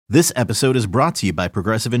This episode is brought to you by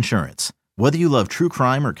Progressive Insurance. Whether you love true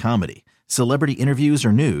crime or comedy, celebrity interviews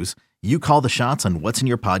or news, you call the shots on what's in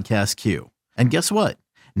your podcast queue. And guess what?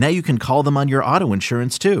 Now you can call them on your auto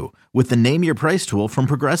insurance too with the Name Your Price tool from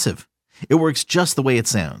Progressive. It works just the way it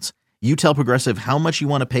sounds. You tell Progressive how much you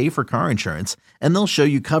want to pay for car insurance, and they'll show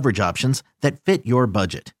you coverage options that fit your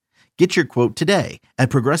budget. Get your quote today at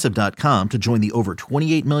Progressive.com to join the over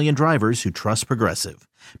 28 million drivers who trust Progressive.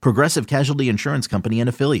 Progressive Casualty Insurance Company and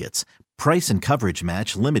Affiliates. Price and coverage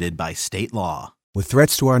match limited by state law. With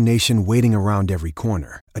threats to our nation waiting around every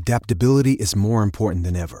corner, adaptability is more important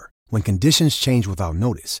than ever. When conditions change without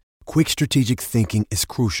notice, quick strategic thinking is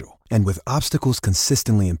crucial. And with obstacles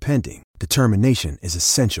consistently impending, determination is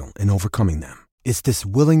essential in overcoming them. It's this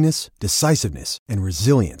willingness, decisiveness, and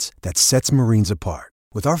resilience that sets Marines apart.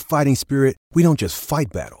 With our fighting spirit, we don't just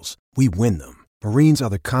fight battles, we win them. Marines are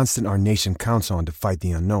the constant our nation counts on to fight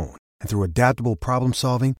the unknown. And through adaptable problem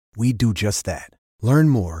solving, we do just that. Learn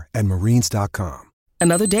more at marines.com.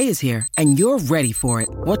 Another day is here, and you're ready for it.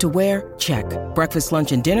 What to wear? Check. Breakfast,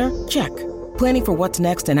 lunch, and dinner? Check. Planning for what's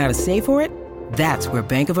next and how to save for it? That's where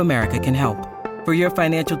Bank of America can help. For your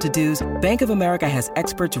financial to-dos, Bank of America has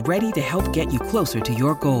experts ready to help get you closer to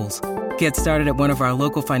your goals. Get started at one of our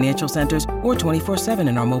local financial centers or 24/7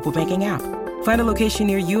 in our mobile banking app. Find a location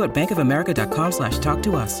near you at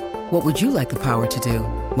bankofamerica.com/talktous. What would you like the power to do?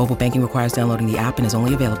 Mobile banking requires downloading the app and is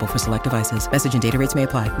only available for select devices. Message and data rates may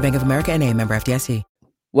apply. Bank of America N.A., member FDIC.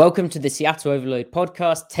 Welcome to the Seattle Overload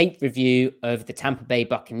podcast, tape review of the Tampa Bay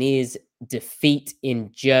Buccaneers defeat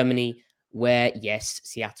in Germany, where, yes,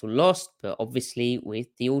 Seattle lost, but obviously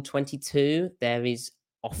with the All-22, there is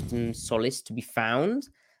often solace to be found.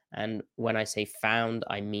 And when I say found,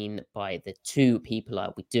 I mean by the two people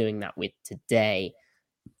I'll be doing that with today.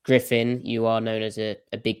 Griffin, you are known as a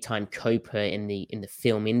big-time coper in the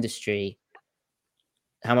film industry.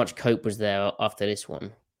 How much cope was there after this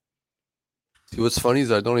one? See, what's funny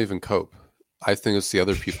is I don't even cope. I think it's the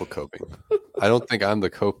other people coping. I don't think I'm the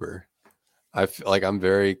coper. I feel like I'm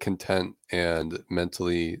very content and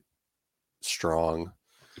mentally strong.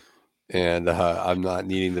 And I'm not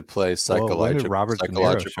needing to play psychological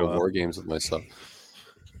war games with myself.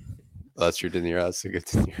 That's your De Niro. That's a good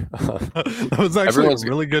De Niro. That was actually a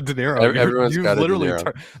really good De Niro. Everyone's got a De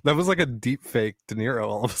Niro. That was like a deep fake De Niro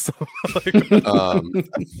all of a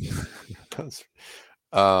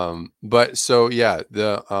sudden. But so yeah,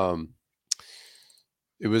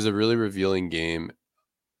 it was a really revealing game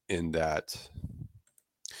in that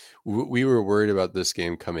we were worried about this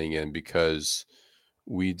game coming in because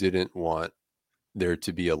we didn't want there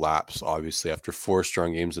to be a lapse, obviously, after 4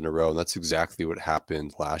 strong games in a row. And that's exactly what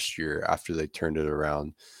happened last year after they turned it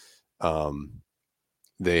around.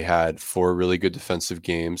 They had 4 really good defensive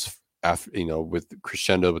games after, with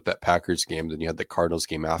crescendo with that Packers game. Then you had the Cardinals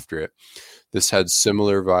game after it. This had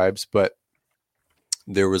similar vibes, but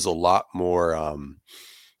there was a lot more,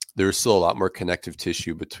 there was still a lot more connective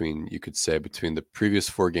tissue between the previous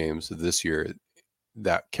 4 games of this year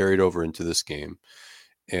that carried over into this game.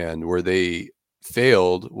 And where they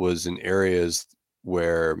failed was in areas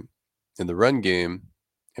where in the run game,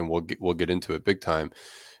 and we'll get into it big time.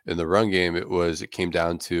 In the run game, it came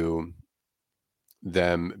down to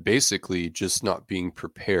them basically just not being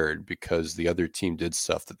prepared because the other team did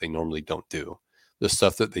stuff that they normally don't do. The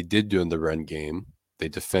stuff that they did do in the run game, they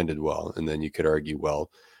defended well. And then you could argue, well,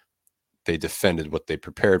 they defended what they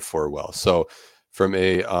prepared for well. So from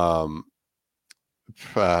a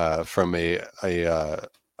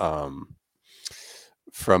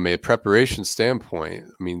preparation standpoint,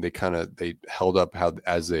 I mean, they held up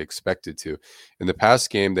as they expected to. In the past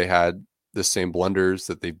game, they had the same blunders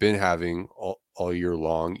that they've been having all year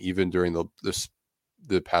long, even during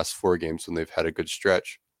the past 4 games when they've had a good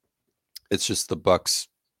stretch. It's just the Bucs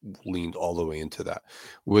leaned all the way into that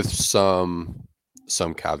with some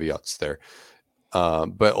caveats there.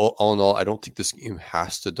 But all in all, I don't think this game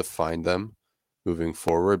has to define them moving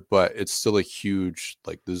forward, but it's still a huge,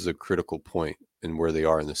 this is a critical point in where they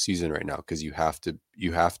are in the season right now, because you have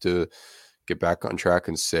to get back on track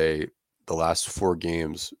and say the last 4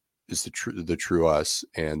 games is the true us,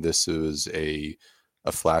 and this is a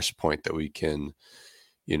flashpoint that we can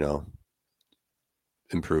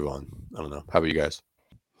improve on. I don't know. How about you guys?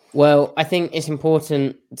 Well, I think it's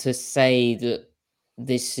important to say that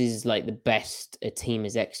this is the best a team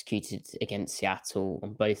has executed against Seattle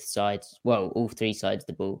on both sides. Well, all 3 sides of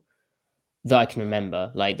the ball that I can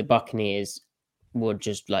remember. The Buccaneers were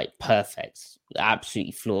just perfect,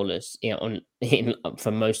 absolutely flawless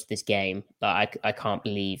for most of this game. I can't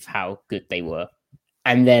believe how good they were.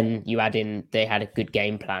 And then you add in, they had a good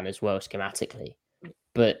game plan as well, schematically.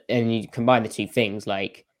 And you combine the two things,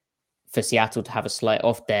 for Seattle to have a slight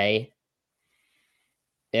off day,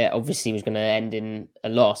 it obviously was going to end in a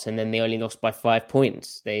loss, and then they only lost by 5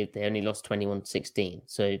 points. They only lost 21-16.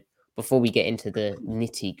 So before we get into the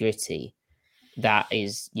nitty gritty, that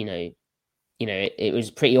is, it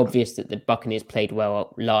was pretty obvious that the Buccaneers played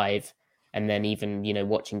well live, and then even,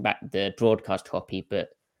 watching back the broadcast copy, but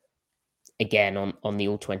again, on the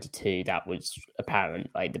All-22, that was apparent.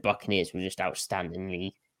 Like, the Buccaneers were just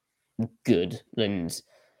outstandingly good, and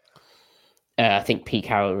I think Pete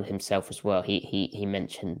Carroll himself as well. He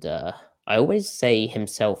mentioned. I always say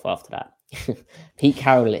himself after that. Pete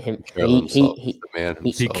Carroll,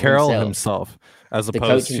 Pete Carroll himself, as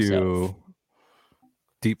opposed to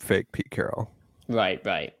deep fake Pete Carroll. Right.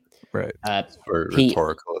 For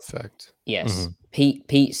rhetorical effect. Yes,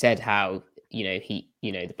 Pete said how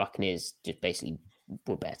the Buccaneers just basically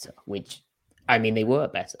were better, which, I mean, they were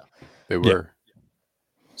better. They were. Yeah.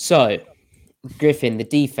 So, Griffin, the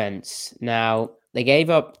defense. Now, they gave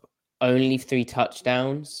up only 3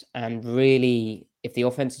 touchdowns, and really, if the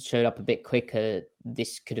offense had showed up a bit quicker,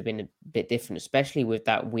 this could have been a bit different, especially with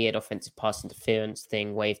that weird offensive pass interference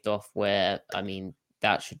thing waved off, where, I mean,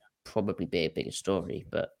 that should probably be a bigger story.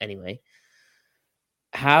 But anyway,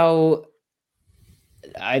 I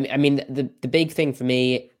mean, the big thing for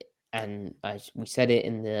me, and we said it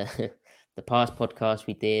in the the past podcast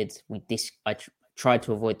we did, I tried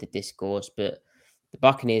to avoid the discourse, but the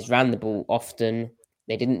Buccaneers ran the ball often.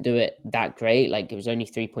 They didn't do it that great. Like, it was only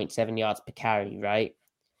 3.7 yards per carry, right?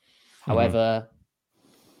 However,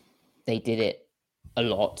 they did it a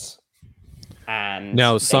lot. And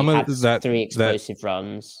now some of that 3 explosive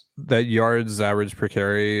runs. That yards average per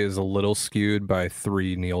carry is a little skewed by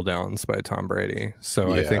 3 kneel downs by Tom Brady.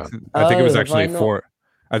 So I think it was actually 4.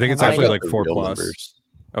 I think it's actually like 4 plus. Numbers.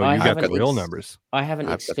 Oh, you got the real numbers. I haven't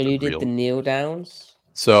excluded the kneel downs.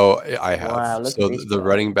 So I have. Wow, so the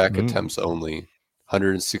running back attempts only,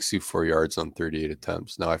 164 yards on 38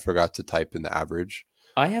 attempts. Now I forgot to type in the average.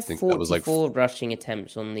 I have 44 rushing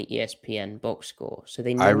attempts on the ESPN box score. So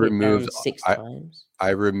they removed down 6 times. I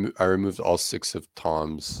removed all 6 of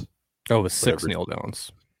Tom's. Oh, it was 6 kneel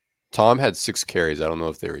downs. Tom had 6 carries. I don't know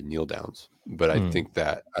if they were kneel downs, but I think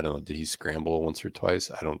that, I don't know, did he scramble once or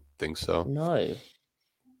twice? I don't think so. No.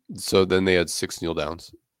 So then they had 6 kneel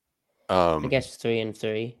downs. I guess 3 and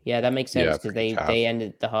 3. Yeah, that makes sense because they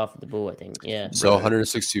ended the half of the ball, I think. Yeah. So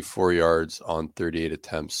 164 yards on 38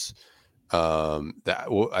 attempts.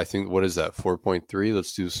 I think, what is that, 4.3?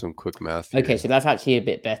 Let's do some quick math here. Okay, so that's actually a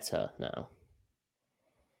bit better now.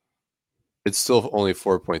 It's still only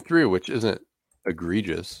 4.3, which isn't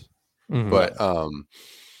egregious, but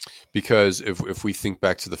because if we think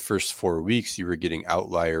back to the first 4 weeks, you were getting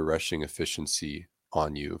outlier rushing efficiency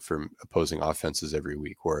on you from opposing offenses every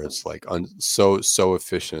week, where it's like so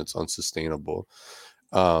efficient, it's unsustainable.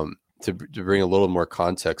 To bring a little more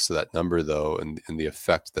context to that number, though, and the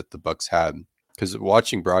effect that the Bucs had, because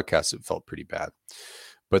watching broadcast, it felt pretty bad.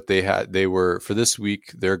 But they were for this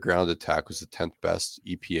week, their ground attack was the 10th best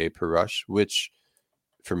EPA per rush, which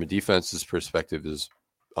from a defense's perspective is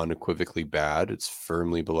unequivocally bad. It's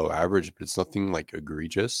firmly below average, but it's nothing like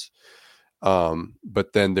egregious.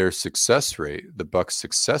 But then their success rate, the Bucs'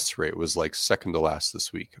 success rate, was like second to last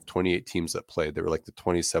this week. Of 28 teams that played, they were like the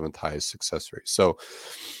 27th highest success rate. So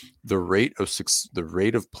the rate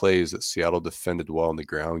of plays that Seattle defended well in the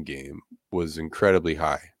ground game was incredibly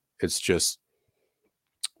high. It's just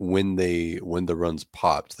when the runs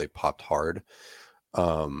popped, they popped hard.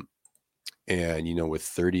 And, with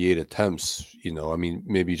 38 attempts, I mean,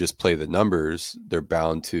 maybe just play the numbers.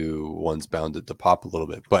 One's bound to pop a little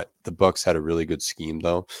bit. But the Bucs had a really good scheme,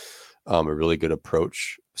 though, a really good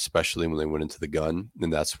approach, especially when they went into the gun.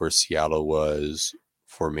 And that's where Seattle was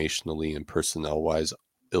formationally and personnel-wise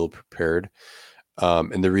ill-prepared.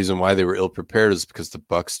 And the reason why they were ill-prepared is because the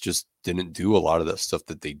Bucs just didn't do a lot of that stuff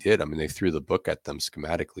that they did. I mean, they threw the book at them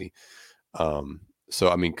schematically. So,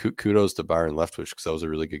 I mean, kudos to Byron Leftwich, because that was a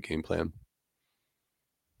really good game plan.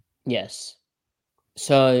 Yes.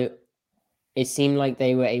 So it seemed like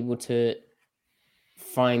they were able to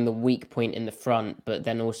find the weak point in the front, but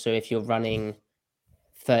then also if you're running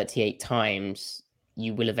 38 times,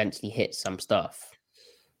 you will eventually hit some stuff.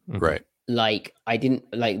 Right. Like,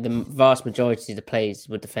 the vast majority of the plays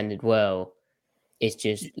were defended well. It's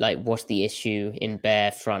just like, what's the issue in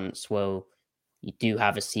bare fronts? Well, you do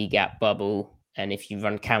have a C-gap bubble, and if you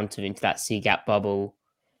run counter into that C-gap bubble,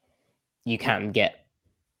 you can get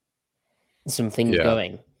some things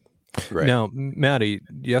going. Right. Now, Maddie,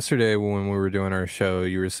 yesterday when we were doing our show,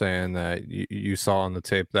 you were saying that you saw on the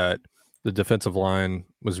tape that the defensive line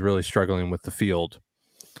was really struggling with the field.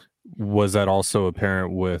 Was that also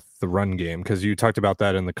apparent with the run game? Because you talked about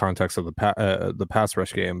that in the context of the pass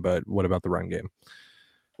rush game, but what about the run game?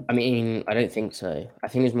 I mean, I don't think so. I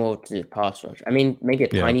think it's more to the pass rush. I mean, maybe a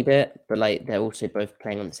tiny bit, but like they're also both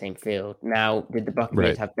playing on the same field. Now, did the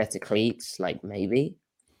Buccaneers have better cleats? Like maybe,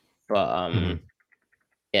 but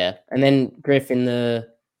yeah. And then Griff in the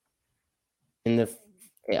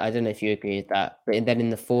I don't know if you agree with that, but then in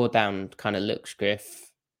the 4 down kind of looks,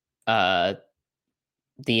 Griff, the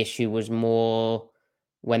issue was more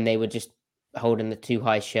when they were just holding the too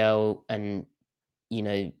high shell and, you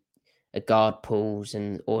know, a guard pulls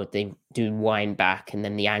or they do wind back and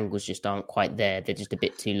then the angles just aren't quite there. They're just a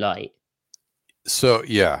bit too light. So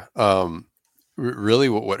yeah, really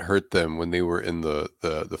what hurt them when they were in the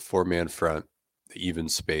 4-man front, the even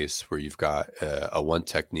space where you've got a 1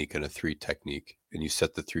 technique and a 3 technique, and you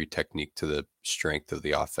set the 3 technique to the strength of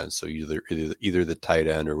the offense. So either the tight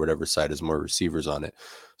end or whatever side has more receivers on it.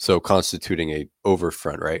 So constituting a over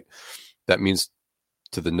front, right? That means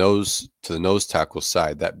to the nose tackle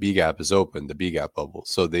side, that B gap is open, the B gap bubble.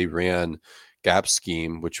 So they ran gap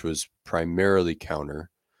scheme, which was primarily counter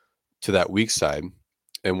to that weak side.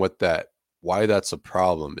 And why that's a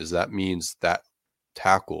problem is that means that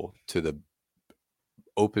tackle to the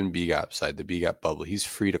open B gap side, the B gap bubble, he's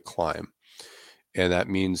free to climb. And that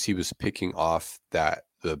means he was picking off the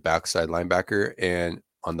backside linebacker. And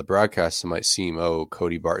on the broadcast, it might seem, oh,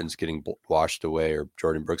 Cody Barton's getting washed away or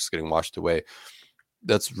Jordan Brooks getting washed away.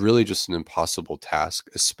 That's really just an impossible task,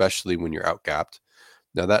 especially when you're outgapped.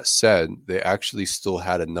 Now, that said, they actually still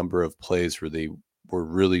had a number of plays where they were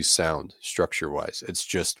really sound structure-wise. It's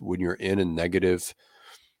just when you're in a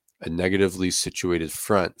negatively situated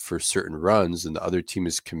front for certain runs and the other team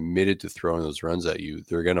is committed to throwing those runs at you,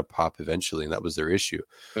 they're going to pop eventually, and that was their issue.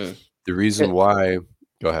 The reason why...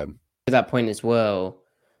 Go ahead. To that point as well,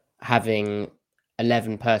 having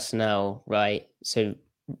 11 personnel, right? So...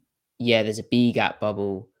 yeah, there's a B gap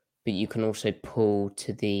bubble, but you can also pull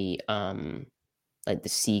to the like the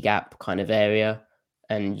C gap kind of area,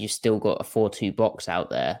 and you still got a 4-2 box out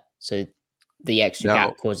there. So the extra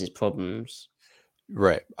gap causes problems.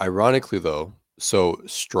 Right. Ironically, though, so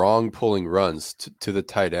strong pulling runs to the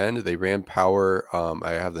tight end, they ran power.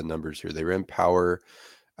 I have the numbers here. They ran power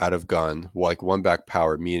out of gun, like 1 back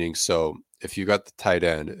power, meaning so if you got the tight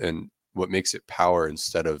end and what makes it power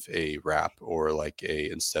instead of a wrap or like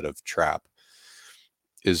instead of trap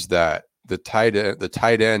is that the tight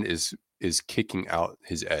end is kicking out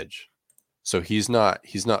his edge. So he's not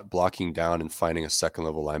blocking down and finding a second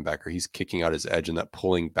level linebacker. He's kicking out his edge, and that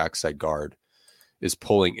pulling backside guard is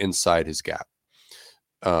pulling inside his gap.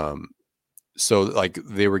 So like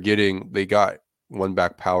they got 1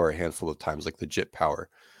 back power a handful of times, like legit power.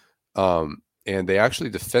 And they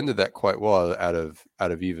actually defended that quite well out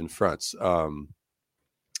of even fronts.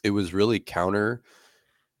 It was really counter.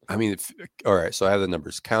 I mean, all right. So I have the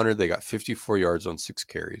numbers. Counter, they got 54 yards on 6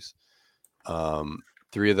 carries.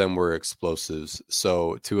 3 of them were explosives.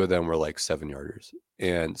 So 2 of them were like 7-yarders.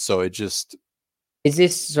 And so it just... Is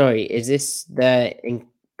this the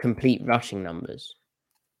incomplete rushing numbers?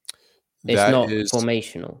 It's not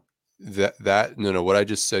formational. No, what I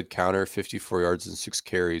just said, counter 54 yards and 6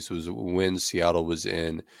 carries was when Seattle was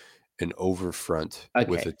in an over front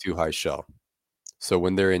with a too high shell. So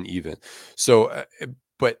when they're in even. So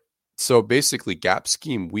basically gap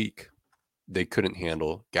scheme weak, they couldn't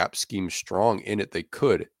handle. Gap scheme strong in it, they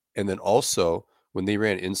could. And then also when they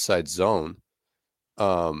ran inside zone,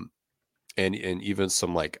 and even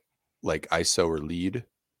some like ISO or lead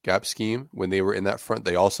gap scheme, when they were in that front,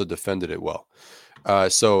 they also defended it well.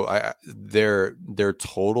 So their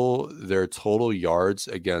total yards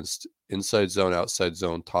against inside zone, outside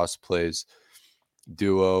zone, toss plays,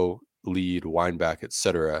 duo, lead, wind back,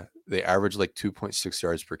 etc. They averaged like 2.6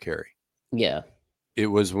 yards per carry. Yeah. It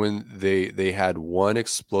was when they had 1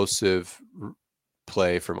 explosive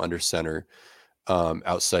play from under center,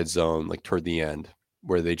 outside zone, like toward the end,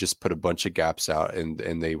 where they just put a bunch of gaps out and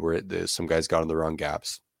some guys got on the wrong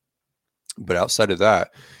gaps. But outside of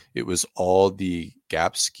that, it was all the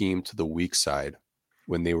gap scheme to the weak side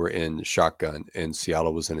when they were in shotgun and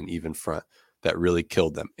Seattle was in an even front that really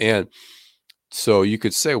killed them. And so you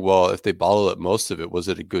could say, well, if they bottled up most of it, was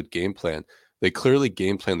it a good game plan? They clearly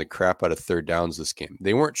game planned the crap out of 3rd downs this game.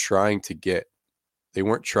 They weren't trying to get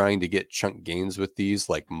chunk gains with these,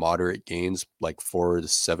 like moderate gains, like 4 to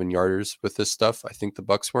 7 yarders with this stuff. I think the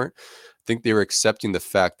Bucs weren't. I think they were accepting the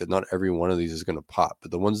fact that not every one of these is going to pop,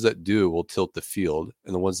 but the ones that do will tilt the field,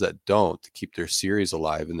 and the ones that don't, to keep their series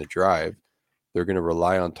alive in the drive, they're going to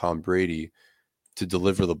rely on Tom Brady to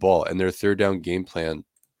deliver the ball. And their 3rd down game plan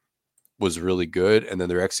was really good, and then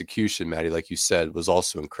their execution, Maddie, like you said, was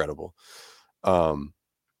also incredible.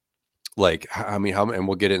 Like, I mean, and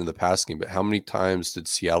we'll get into the passing, but how many times did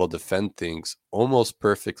Seattle defend things almost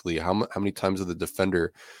perfectly? How many times did the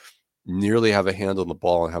defender nearly have a hand on the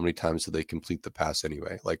ball, and how many times did they complete the pass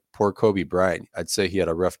anyway? Like, poor Kobe Bryant, I'd say he had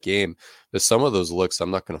a rough game, but some of those looks,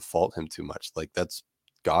 I'm not going to fault him too much. Like, that's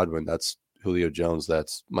Godwin, that's Julio Jones,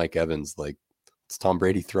 that's Mike Evans, like, it's Tom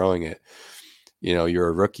Brady throwing it. You know, you're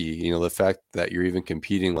a rookie. You know, the fact that you're even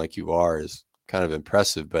competing like you are is kind of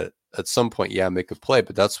impressive, but at some point, yeah, make a play.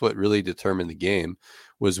 But that's what really determined the game,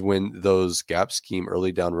 was when those gap scheme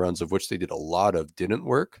early down runs, of which they did a lot of, didn't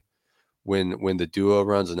work. When the duo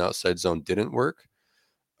runs and outside zone didn't work,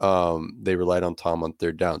 they relied on Tom on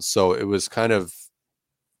third down. So it was kind of,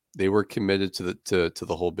 they were committed to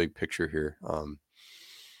the whole big picture here.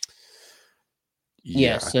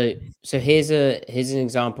 Yeah. So here's an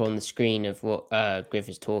example on the screen of what Griff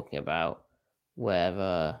is talking about,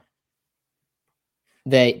 where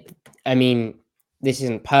I mean, this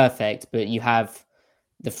isn't perfect, but you have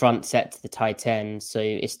the front set to the tight end. So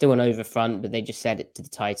it's still an over front, but they just set it to the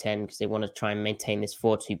tight end because they want to try and maintain this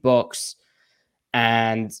 4-2 box.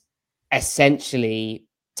 And essentially,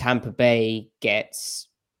 Tampa Bay gets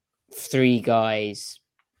 3 guys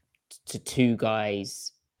to 2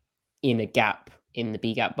 guys in a gap in the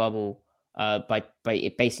B gap bubble by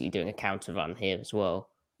basically doing a counter run here as well.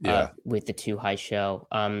 With the 2 high shell.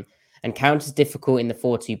 And counter's difficult in the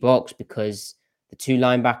 4-2 box because the 2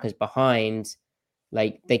 linebackers behind,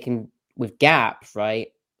 like, they can, with gap, right?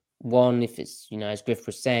 One, if it's, you know, as Griff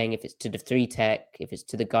was saying, if it's to the 3 tech, if it's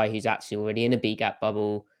to the guy who's actually already in a B gap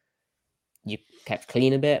bubble, you kept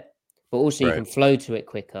clean a bit, but also you can flow to it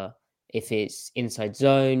quicker. If it's inside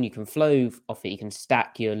zone, you can flow off it. You can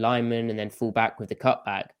stack your lineman and then fall back with the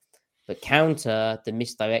cutback. But counter, the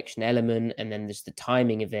misdirection element, and then there's the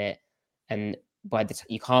timing of it, and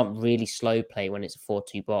you can't really slow play when it's a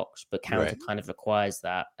 4-2 box, but counter kind of requires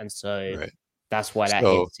that, and so that's why that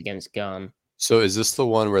hits against gun. So is this the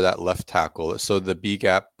one where that left tackle? So the B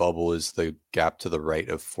gap bubble is the gap to the right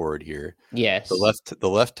of forward here. Yes. The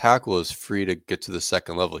left tackle is free to get to the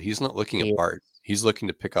second level. He's not looking at Bart. He's looking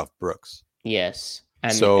to pick off Brooks. Yes,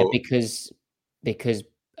 and because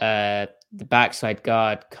the backside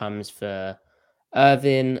guard comes for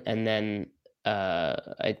Irvin, and then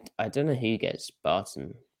I don't know who gets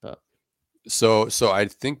Barton, but so I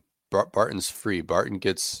think Barton's free. Barton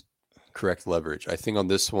gets correct leverage. I think on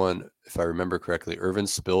this one, if I remember correctly, Irvin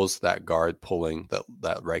spills that guard pulling,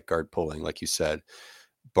 that right guard pulling, like you said.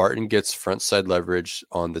 Barton gets front side leverage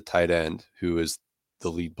on the tight end, who is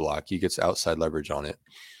the lead block. He gets outside leverage on it.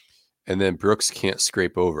 And then Brooks can't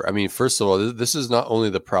scrape over. I mean, first of all, this is not only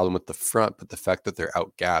the problem with the front, but the fact that they're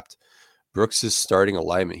out gapped. Brooks is starting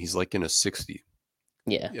alignment. He's like in a 60.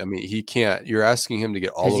 Yeah. I mean, he can't. You're asking him to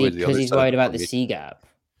get all the way to the other side. Because he's worried about the C gap.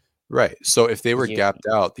 Right. So if they were gapped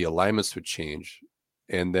out, the alignments would change.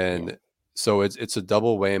 And then, so it's a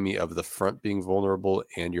double whammy of the front being vulnerable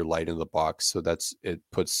and you're light in the box. So it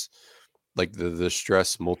puts like the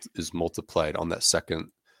stress is multiplied on the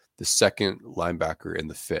second linebacker in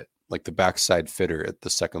the fit. Like the backside fitter at the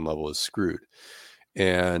second level is screwed.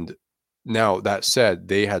 And now that said,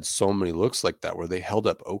 they had so many looks like that where they held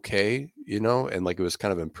up okay, you know, and like it was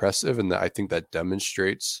kind of impressive. And I think that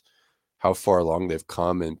demonstrates how far along they've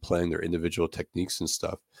come in playing their individual techniques and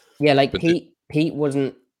stuff. Yeah, like Pete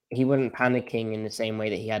wasn't panicking in the same way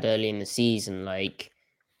that he had early in the season. Like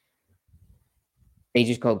they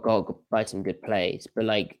just got by some good plays, but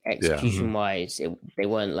like execution wise, they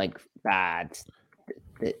weren't like bad.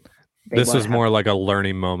 This is more like a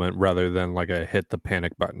learning moment rather than like a hit the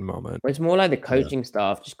panic button moment. It's more like the coaching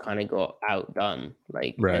staff just kind of got outdone.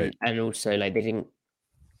 Like, and also like they didn't.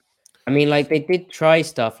 I mean, like they did try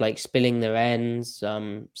stuff like spilling their ends,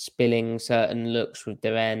 spilling certain looks with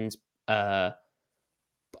their ends. To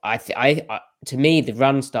me, the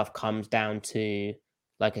run stuff comes down to,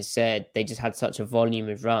 like I said, they just had such a volume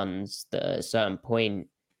of runs that at a certain point,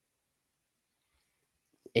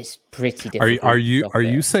 it's pretty difficult. Are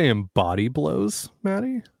you saying body blows,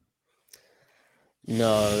 Maddie?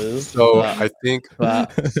 No. So I think,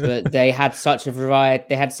 but they had such a variety.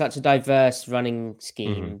 They had such a diverse running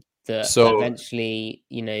scheme that eventually,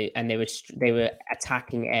 you know, and they were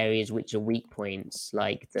attacking areas which are weak points,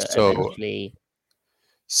 like that. So eventually,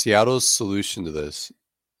 Seattle's solution to this.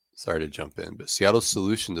 Sorry to jump in, but Seattle's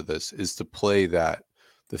solution to this is to play the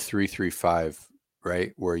 3-3-5.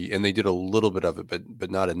 Right, and they did a little bit of it,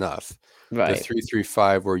 but not enough. Right, the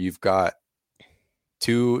 3-3-5 where you've got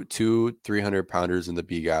two 300-pounders in the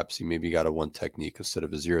B gaps. You maybe got a 1 technique instead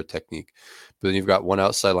of a 0 technique, but then you've got one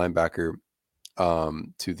outside linebacker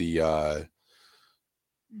to the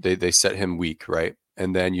they set him weak, right?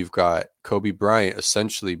 And then you've got Kobe Bryant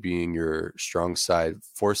essentially being your strong side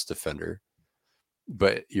force defender,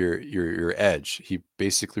 but your edge. He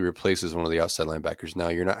basically replaces one of the outside linebackers. Now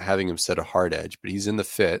you're not having him set a hard edge, but he's in the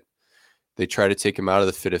fit. They try to take him out of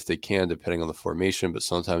the fit if they can, depending on the formation, but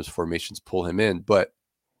sometimes formations pull him in. But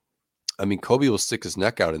I mean, Kobe will stick his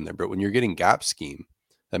neck out in there, but when you're getting gap scheme,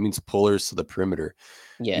 that means pullers to the perimeter.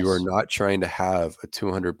 Yes. You are not trying to have a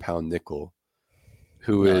 200-pound nickel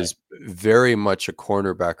who is very much a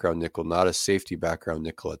corner background nickel, not a safety background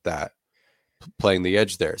nickel at that, playing the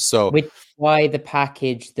edge there. So which is why the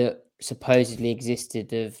package that supposedly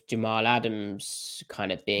existed of Jamal Adams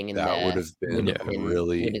kind of being in there would have been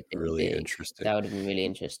really interesting. That would have been really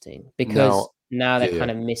interesting because now they're kind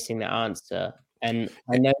of missing the answer. And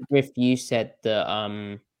I know, Griff, you said that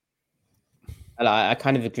I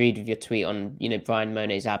kind of agreed with your tweet on, Brian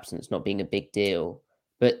Monet's absence not being a big deal.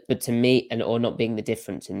 But to me, or not being the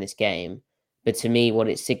difference in this game, but to me, what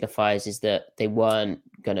it signifies is that they weren't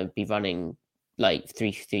going to be running like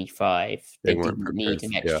 3-3-5. They didn't need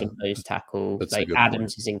an extra nose tackle. That's like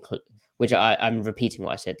Adams is included, which I'm repeating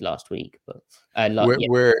what I said last week. But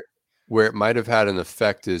where it might have had an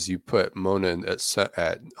effect is you put Mona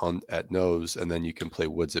at nose, and then you can play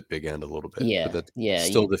Woods at big end a little bit. Yeah, but that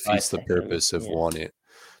still defeats the purpose of wanting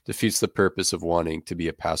to be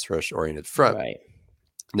a pass rush oriented front. Right.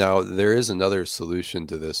 Now, there is another solution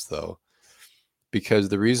to this, though, because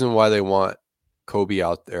the reason why they want Kobe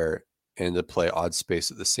out there and to play odd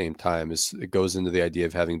space at the same time is it goes into the idea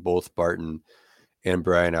of having both Barton and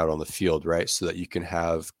Brian out on the field, right? So that you can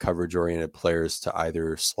have coverage-oriented players to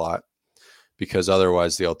either slot, because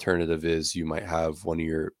otherwise the alternative is you might have one of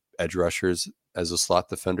your edge rushers as a slot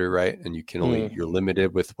defender, right? And you can you're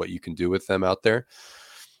limited with what you can do with them out there.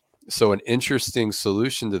 So an interesting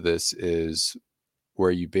solution to this is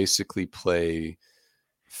where you basically play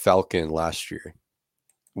Falcon last year,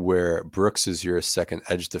 where Brooks is your second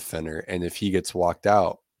edge defender. And if he gets walked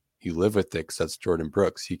out, you live with it because that's Jordan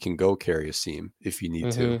Brooks. He can go carry a seam if you need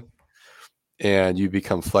to. And you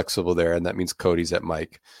become flexible there. And that means Cody's at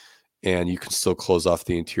Mike. And you can still close off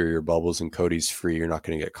the interior bubbles and Cody's free. You're not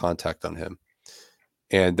going to get contact on him.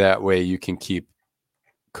 And that way you can keep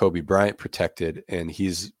Kobe Bryant protected. And he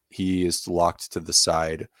is locked to the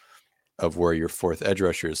side of where your fourth edge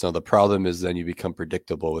rusher is. Now, the problem is then you become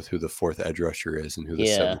predictable with who the fourth edge rusher is and who the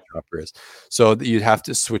seventh dropper is. So you'd have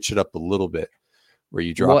to switch it up a little bit where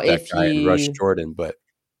you drop that guy and rush Jordan. But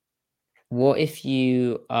what if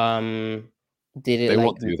you did it? They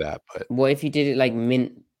won't do that. But what if you did it like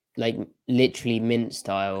literally mint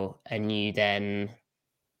style, and you then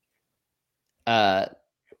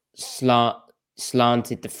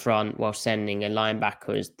slanted the front while sending a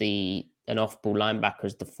linebacker as an off-ball linebacker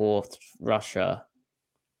as the fourth rusher,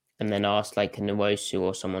 and then asked like a Nwosu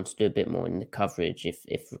or someone to do a bit more in the coverage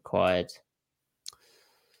if required.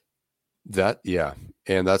 And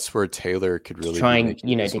that's where Taylor could really trying,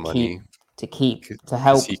 to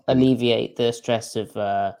help alleviate the stress of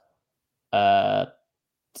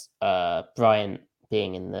Bryant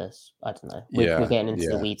being in this. I don't know. We're getting into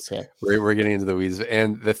the weeds here. We're getting into the weeds,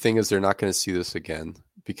 and the thing is, they're not going to see this again.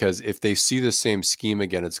 Because if they see the same scheme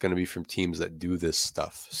again, it's going to be from teams that do this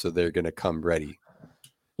stuff. So they're going to come ready.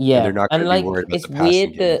 Yeah. And they're not going to be worried about the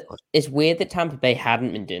passing game. It's weird that Tampa Bay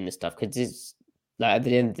hadn't been doing this stuff, because it's like at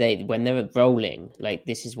the end of the day, when they're rolling, like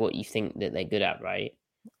this is what you think that they're good at, right?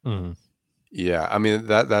 Mm-hmm. Yeah. I mean,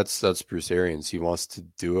 that's Bruce Arians. He wants to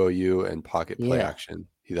duo you and pocket play action.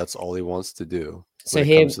 That's all he wants to do. So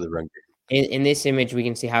here, comes to the run game. In this image, we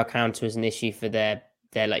can see how counter is an issue for their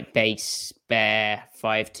like base bare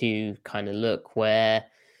 5-2 kind of look, where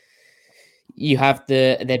you have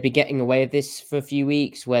they've been getting away with this for a few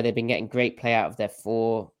weeks, where they've been getting great play out of their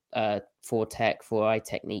 4-eye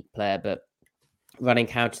technique player, but running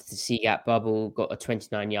counter to the C-gap bubble, got a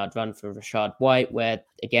 29-yard run for Rachaad White, where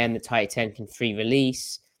again the tight end can free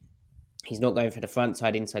release. He's not going for the front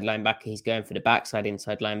side inside linebacker, he's going for the backside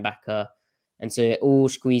inside linebacker, and so it all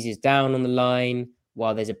squeezes down on the line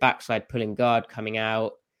while there's a backside pulling guard coming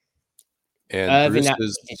out. And Bruce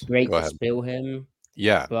it's great to spill him.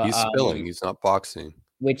 Yeah, but, he's spilling. He's not boxing.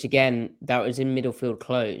 Which, again, that was in middle field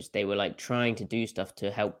close. They were like trying to do stuff to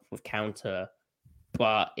help with counter,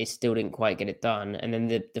 but it still didn't quite get it done. And then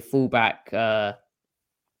the fullback,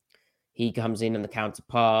 he comes in on the counter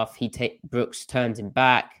path. Brooks turns him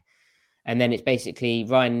back. And then it's basically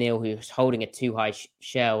Ryan Neal who's holding a too high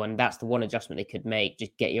shell. And that's the one adjustment they could make.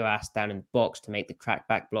 Just get your ass down in the box to make the crack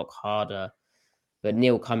back block harder. But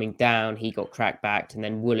Neal coming down, he got crack backed. And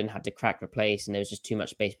then Woolen had to crack replace. And there was just too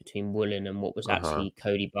much space between Woolen and what was actually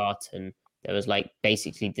Cody Barton. There was like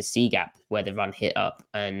basically the C gap where the run hit up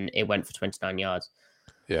and it went for 29 yards.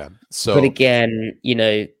 Yeah. So, but again,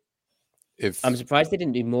 if I'm surprised they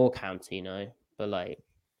didn't do more counter, but like,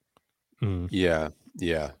 yeah.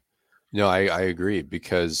 No, I agree,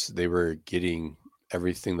 because they were getting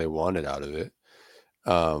everything they wanted out of it.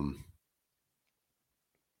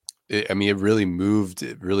 It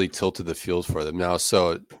really tilted the field for them. Now,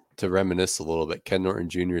 so to reminisce a little bit, Ken Norton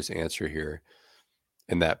Jr.'s answer here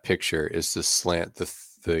in that picture is to slant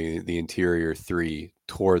the interior 3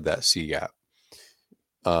 toward that C gap.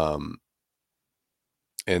 And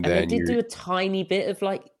then they did do a tiny bit of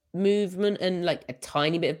like movement and like a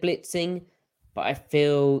tiny bit of blitzing, but I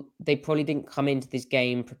feel they probably didn't come into this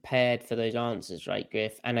game prepared for those answers, right,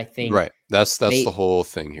 Griff? And I think that's the whole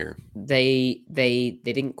thing here. They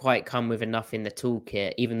didn't quite come with enough in the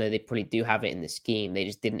toolkit, even though they probably do have it in the scheme. They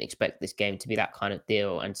just didn't expect this game to be that kind of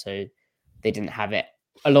deal, and so they didn't have it.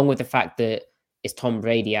 Along with the fact that it's Tom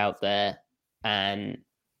Brady out there, and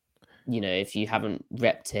if you haven't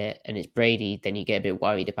repped it and it's Brady, then you get a bit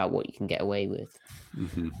worried about what you can get away with.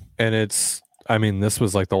 Mm-hmm. And this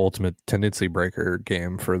was like the ultimate tendency breaker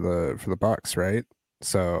game for the Bucs, right?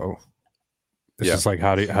 So it's just like,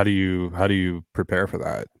 how do you prepare for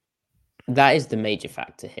that? That is the major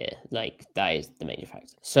factor here. Like, that is the major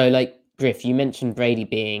factor. So, like, Griff, you mentioned Brady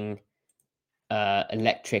being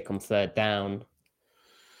electric on third down,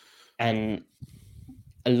 and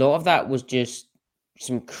a lot of that was just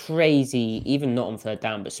some crazy, even not on third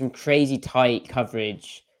down, but some crazy tight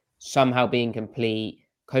coverage somehow being complete.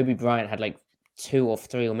 Kobe Bryant had like 2 or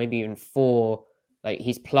 3 or maybe even 4. Like,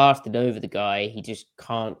 he's plastered over the guy. He just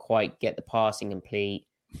can't quite get the passing complete.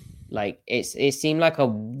 Like, it seemed like a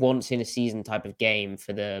once in a season type of game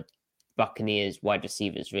for the Buccaneers wide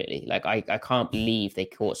receivers, really. Like, I can't believe they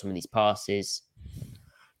caught some of these passes.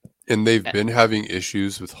 And they've been having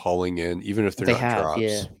issues with hauling in, even if they're not drops.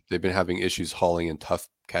 Yeah. They've been having issues hauling in tough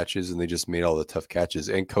catches, and they just made all the tough catches.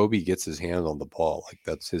 And Kobe gets his hand on the ball. Like,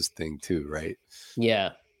 that's his thing too, right?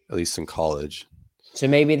 Yeah. At least in college. So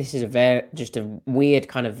maybe this is just a weird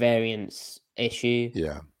kind of variance issue.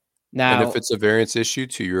 Yeah. Now, and if it's a variance issue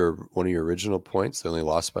to one of your original points, they only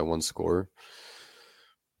lost by 1 score.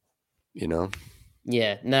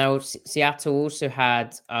 Yeah. Now, Seattle also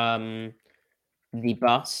had the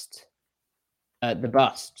busts.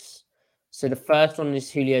 So the first one is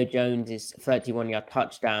Julio Jones' 31-yard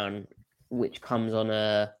touchdown, which comes on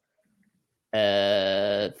a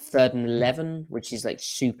 3rd and 11, which is like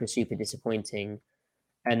super, super disappointing.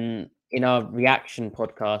 And in our reaction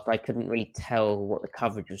podcast, I couldn't really tell what the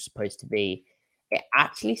coverage was supposed to be. It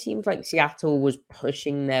actually seems like Seattle was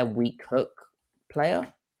pushing their weak hook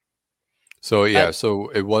player. So, so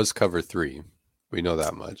it was cover 3. We know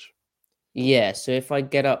that much. Yeah, so if I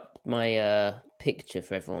get up my picture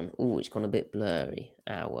for everyone. Oh, it's gone a bit blurry.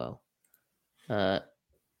 Well.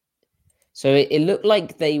 So it looked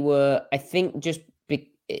like they were, I think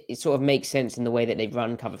it sort of makes sense in the way that they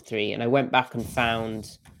run cover 3. And I went back and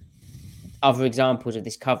found other examples of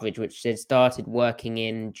this coverage, which had started working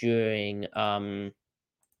in during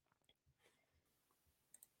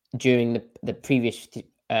the previous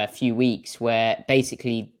few weeks, where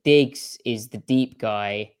basically Diggs is the deep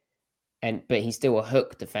guy, but he's still a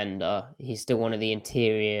hook defender. He's still one of the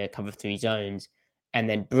interior cover 3 zones. And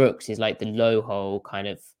then Brooks is like the low hole kind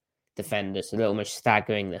of defender. So they're almost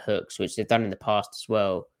staggering the hooks, which they've done in the past as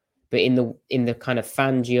well. But in the kind of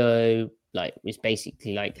Fangio, like, it's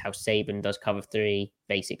basically like how Saban does cover 3,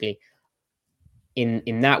 basically.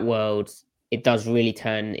 In that world, it does really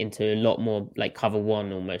turn into a lot more like cover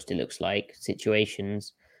 1 almost, it looks like,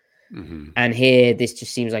 situations. Mm-hmm. And here, this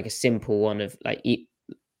just seems like a simple one of like,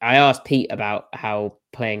 I asked Pete about how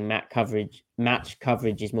playing match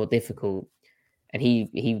coverage is more difficult. And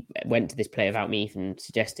he went to this play without me even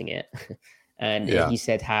suggesting it. And he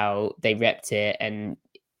said how they repped it. And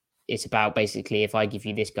it's about basically, if I give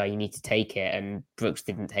you this guy, you need to take it. And Brooks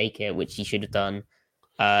didn't take it, which he should have done.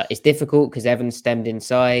 It's difficult because Evans stemmed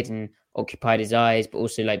inside and occupied his eyes. But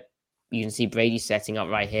also, like, you can see Brady setting up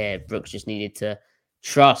right here. Brooks just needed to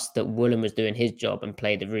trust that Woolen was doing his job and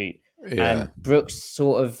play the route. Yeah. And Brooks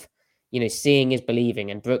sort of, seeing is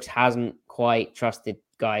believing. And Brooks hasn't quite trusted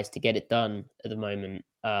guys to get it done at the moment,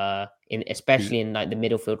 especially in like the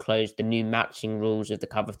middle field close, the new matching rules of the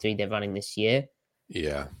cover 3 they're running this year.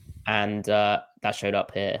 Yeah. And that showed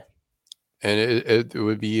up here. And it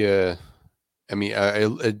would be it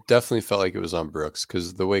definitely felt like it was on Brooks,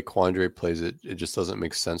 because the way Quandre plays it just doesn't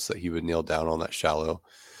make sense that he would kneel down on that shallow.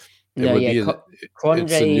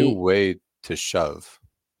 It's a new way to shove.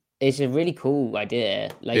 It's a really cool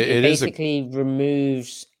idea. Like, it basically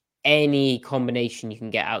removes any combination you can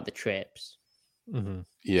get out the trips. Mm-hmm.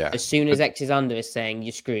 Yeah. As soon as X is under, it's saying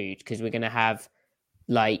you're screwed because we're going to have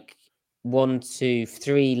like 1, 2,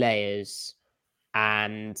 3 layers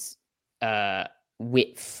and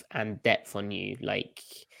width and depth on you. Like,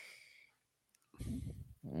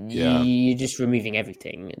 you're just removing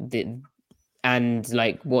everything. And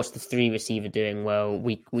like, what's the 3 receiver doing? Well,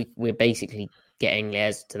 we're basically getting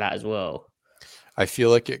layers to that as well. I feel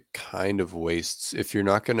like it kind of wastes if you're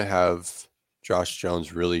not going to have Josh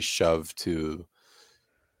Jones really shoved to,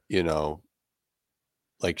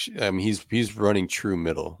 like, I mean, he's running true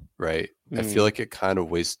middle, right? I feel like it kind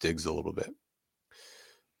of wastes Diggs a little bit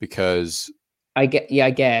because I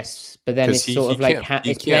guess, but then it's sort of like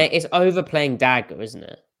it's overplaying dagger, isn't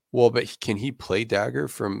it? Well, but can he play dagger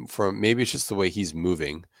from maybe it's just the way he's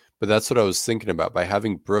moving, but that's what I was thinking about. By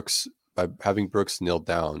having Brooks nailed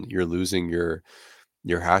down, you're losing your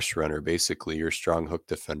hash runner, basically your strong hook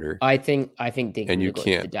defender. I think Diggs and you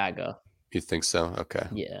can't the dagger. You think so? Okay.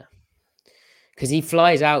 Yeah. Because he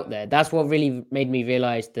flies out there. That's what really made me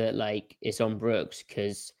realize that like it's on Brooks.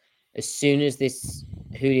 Because as soon as this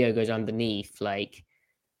Julio goes underneath, like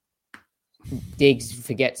Diggs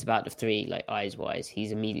forgets about the 3, like eyes wise.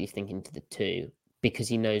 He's immediately thinking to the 2 because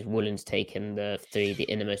he knows Woolen's taken the 3, the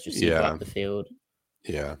innermost receiver up the field.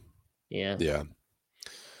 Yeah. Yeah.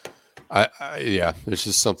 It's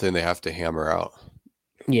just something they have to hammer out.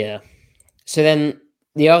 Yeah. So then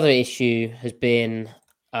the other issue has been,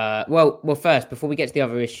 first, before we get to the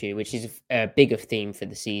other issue, which is a bigger theme for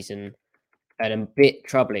the season and a bit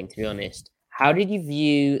troubling, to be honest. How did you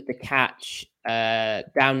view the catch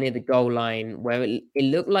down near the goal line where it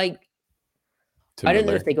looked like, I don't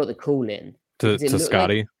know if they got the call in. To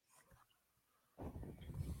Scotty?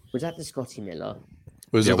 Was that the Scotty Miller?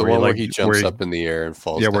 Was it the one where he jumps up in the air and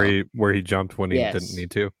falls down? Yeah, where he jumped when he didn't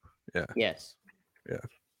need to. Yeah. Yes. Yeah.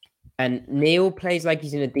 And Neal plays like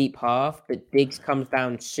he's in a deep half, but Diggs comes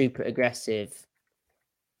down super aggressive.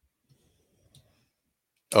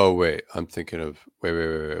 Oh, wait. I'm thinking of... Wait.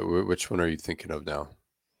 Which one are you thinking of now?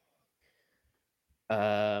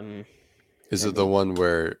 Is it the one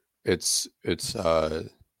where it's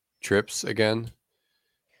trips again?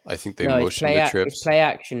 I think they motion the trips. It's play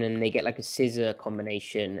action, and they get like a scissor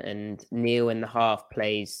combination, and Neal in the half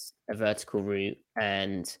plays a vertical route,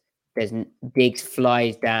 and Diggs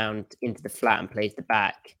flies down into the flat and plays the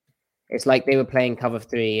back. It's like they were playing cover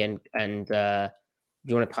 3, and do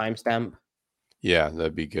you want a timestamp? Yeah,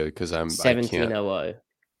 that'd be good because I'm 17:00.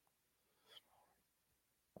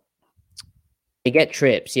 They get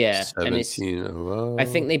trips, yeah. 17:00. I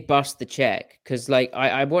think they bust the check because, like,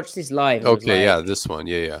 I watched this live. Okay, yeah, this one,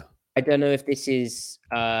 yeah. I don't know if this is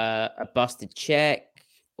a busted check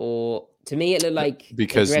or to me it looked like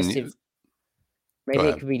because aggressive. Maybe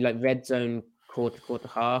it could be like red zone quarter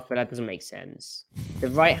half, but that doesn't make sense. The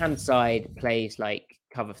right hand side plays like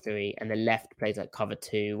cover 3, and the left plays like cover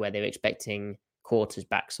 2, where they're expecting quarters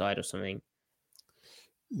backside or something.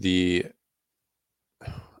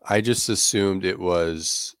 I just assumed it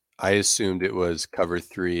was cover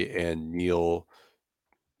 3, and Neal,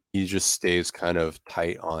 he just stays kind of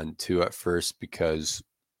tight on 2 at first because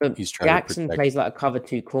he's trying Jackson to plays like a cover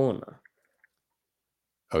 2 corner.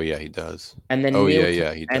 Oh yeah, he does. And then he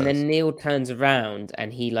does. And then Neal turns around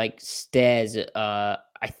and he like stares at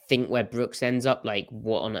I think where Brooks ends up, like,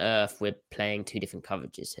 what on earth, we're playing 2 different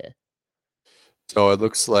coverages here. So it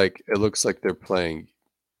looks like they're playing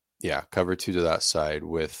cover 2 to that side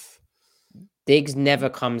with Diggs never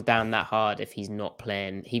comes down that hard if he's not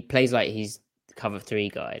playing. He plays like he's the cover 3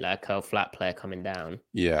 guy, like a curl flat player coming down.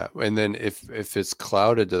 Yeah, and then if it's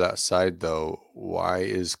clouded to that side though, why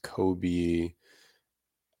is Kobe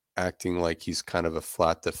acting like he's kind of a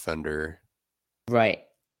flat defender? Right.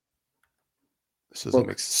 This doesn't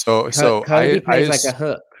make sense. So Kobe plays like a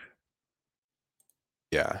hook.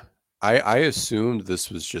 Yeah. I assumed this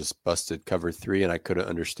was just busted cover 3, and I couldn't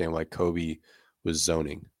understand why Kobe was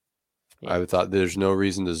zoning. Yeah. I thought there's no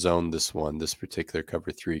reason to zone this particular cover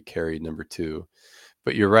 3 carry number 2.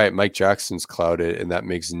 But you're right, Mike Jackson's clouded, and that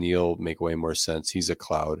makes Neal make way more sense. He's a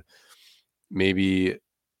cloud. Maybe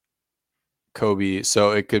Kobe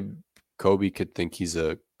could think he's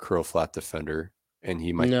a curl flat defender, and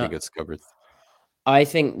he might think it's cover 3. I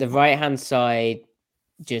think the right hand side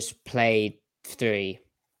just played 3.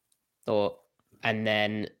 And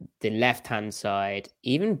then the left hand side,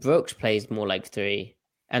 even Brooks plays more like 3,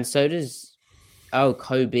 and so does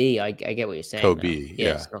Kobe. I get what you're saying. Kobe,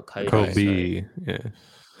 yeah. It's not Kobe. Kobe, yeah.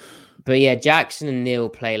 But yeah, Jackson and Neal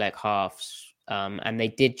play like halves, and they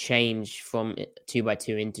did change from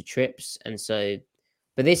 2x2 into trips, and so.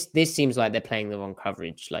 But this seems like they're playing the wrong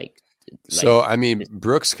coverage. Like So, I mean,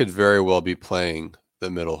 Brooks could very well be playing the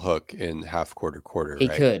middle hook in half quarter, He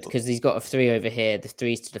right? could, because he's got a 3 over here. The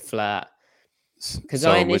 3's to the flat. Because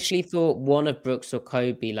I initially thought one of Brooks or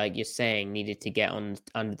Kobe, like you're saying, needed to get on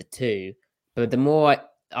under the 2. But the more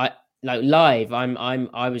I like live,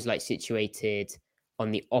 I was like situated on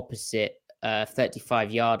the opposite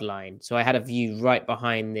 35-yard line. So I had a view right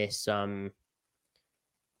behind this. It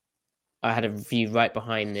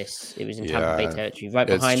was in Tampa Bay territory, right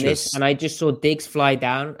behind this. And I just saw Diggs fly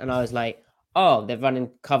down, and I was like, oh, they're running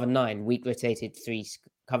cover 9, weak rotated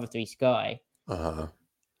cover 3 sky.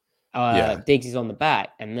 Diggs is on the back.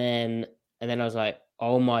 And then I was like,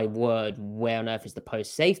 oh my word, where on earth is the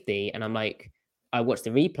post safety? And I'm like, I watched the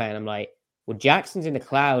replay and I'm like, well, Jackson's in the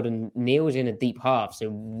cloud and Neal's in a deep half. So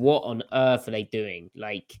what on earth are they doing?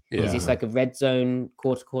 Like, is this like a red zone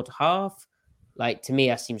quarter half? Like, to me,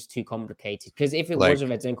 that seems too complicated. Because if it was a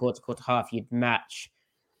red zone quarter half, you'd match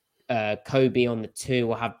Kobe on the 2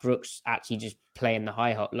 or have Brooks actually just play in the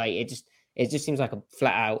high hop. Like, it just seems like a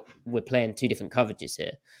flat out, we're playing 2 different coverages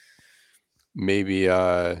here. Maybe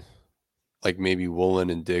maybe Woolen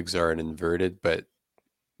and Diggs are an inverted, but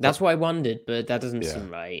that's what I wondered, but that doesn't seem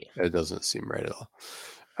right. It doesn't seem right at all.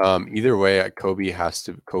 Either way, Kobe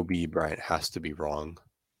Bryant has to be wrong.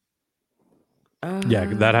 Yeah,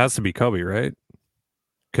 that has to be Kobe, right?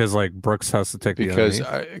 Because like Brooks has to take because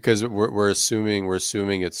we're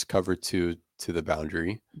assuming it's cover 2 to the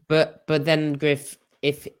boundary. But then Griff,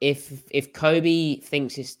 if Kobe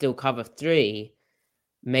thinks it's still cover 3,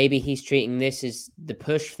 maybe he's treating this as the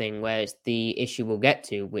push thing, where it's the issue we'll get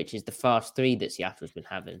to, which is the fast 3 that Seattle's been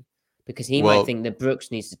having, because he might think that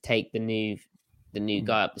Brooks needs to take the new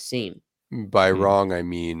guy up the seam. By wrong, I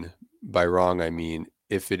mean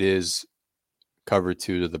if it is cover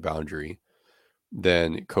 2 to the boundary,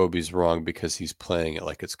 then Kobe's wrong because he's playing it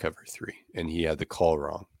like it's cover 3, and he had the call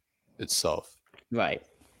wrong itself. Right.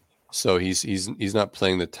 So he's not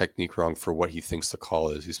playing the technique wrong for what he thinks the call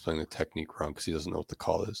is. He's playing the technique wrong because he doesn't know what the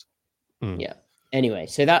call is. Yeah. Anyway,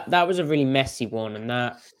 so that was a really messy one, and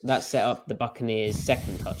that set up the Buccaneers'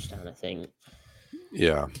 second touchdown, I think.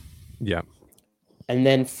 Yeah. Yeah. And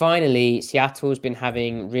then finally, Seattle's been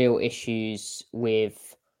having real issues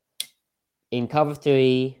with in cover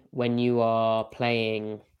 3 when you are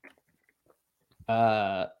playing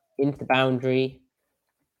into the boundary.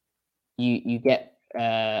 You get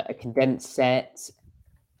a condensed set,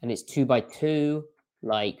 and it's 2x2.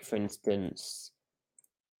 Like, for instance,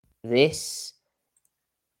 this,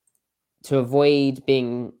 to avoid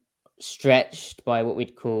being stretched by what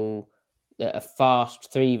we'd call a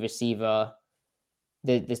fast 3 receiver.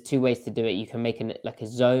 There's 2 ways to do it. You can make a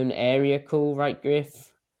zone area call, right,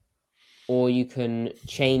 Griff? Or you can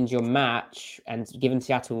change your match, and given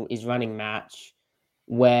Seattle is running match,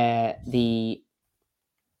 where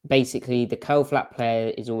basically the curl flat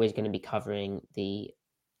player is always going to be covering the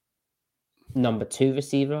number 2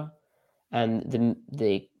 receiver, and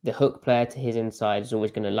the hook player to his inside is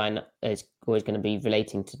always going to be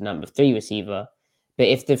relating to the number 3 receiver. But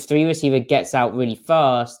if the 3 receiver gets out really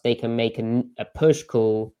fast, they can make a push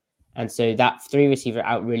call. And so that 3 receiver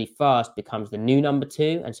out really fast becomes the new number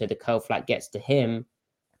 2. And so the curl flat gets to him.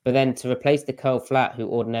 But then to replace the curl flat, who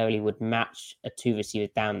ordinarily would match a 2 receiver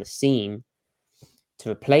down the seam, to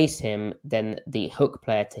replace him, then the hook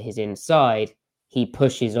player to his inside, he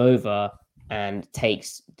pushes over and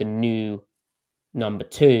takes the new number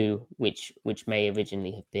 2, which may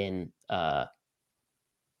originally have been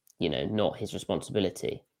not his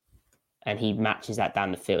responsibility, and he matches that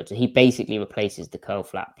down the field. So he basically replaces the curl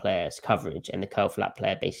flat player's coverage, and the curl flat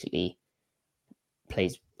player basically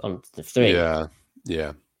plays on the 3.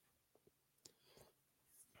 Yeah.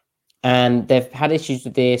 And they've had issues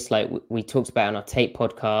with this, like we talked about on our tape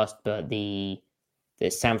podcast, but the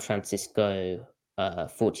San Francisco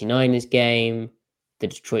 49ers game, the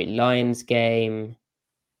Detroit Lions game,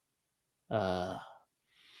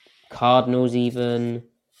 Cardinals even.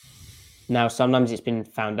 Now, sometimes it's been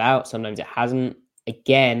found out, sometimes it hasn't.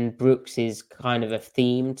 Again, Brooks is kind of a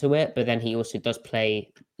theme to it, but then he also does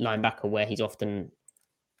play linebacker where he's often,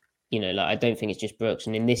 I don't think it's just Brooks.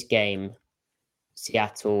 And in this game,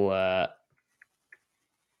 Seattle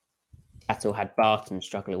had Barton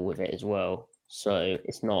struggling with it as well. So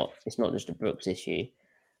it's not just a Brooks issue.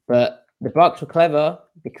 But the Bucs were clever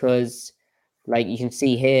because, like you can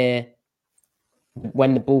see here,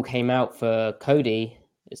 when the ball came out for Cody,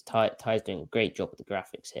 Ty's doing a great job with the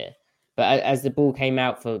graphics here. But as the ball came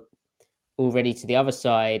out for already to the other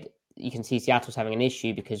side, you can see Seattle's having an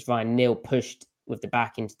issue because Ryan Neal pushed with the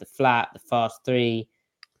back into the flat, the fast 3.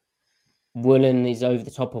 Woolen is over the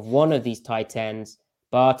top of one of these tight ends,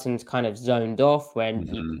 Barton's kind of zoned off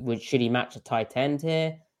when should he match a tight end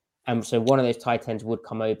here? And so one of those tight ends would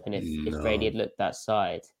come open if Brady had looked that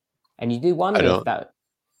side. And you do wonder if that...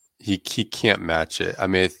 He can't match it. I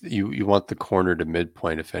mean, you want the corner to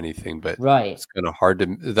midpoint, if anything, but it's kind of hard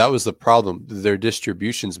to... That was the problem. Their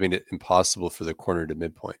distributions made it impossible for the corner to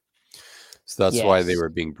midpoint. So that's why they were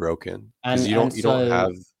being broken. Because you don't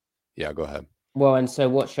have... Yeah, go ahead. Well, and so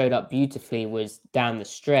what showed up beautifully was down the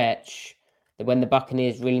stretch that when the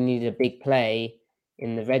Buccaneers really needed a big play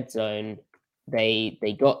in the red zone, they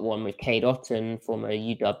got one with Cade Otton, former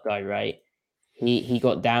UW guy, right? He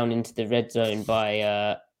got down into the red zone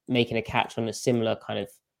by making a catch on a similar kind of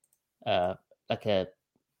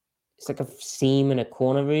it's like a seam and a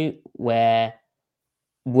corner route where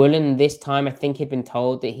Woolen this time I think he'd been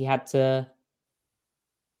told that he had to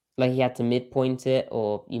midpoint it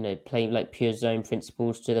or play like pure zone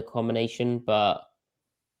principles to the combination, but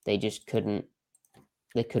they just couldn't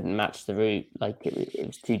match the route. Like it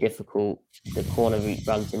was too difficult. The corner route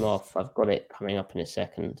runs him off. I've got it coming up in a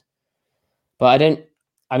second, but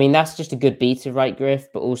I mean, that's just a good beta, right, Griff?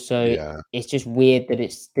 But also, it's just weird that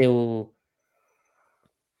it's still...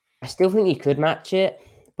 I still think you could match it.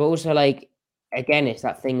 But also, like, again, it's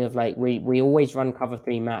that thing of, like, we always run cover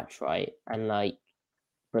 3 match, right? And, like,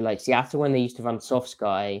 but, like, Seattle, when they used to run soft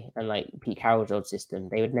sky and, like, Pete Carroll's old system,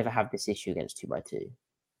 they would never have this issue against 2x2.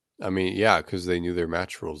 I mean, yeah, because they knew their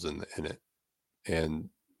match rules in it. And...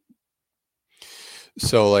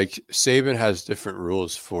 So, like, Saban has different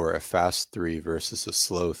rules for a fast 3 versus a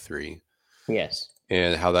slow 3. Yes.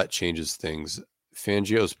 And how that changes things.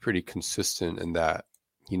 Fangio is pretty consistent in that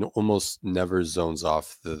he almost never zones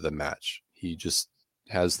off the match. He just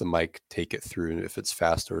has the mic take it through if it's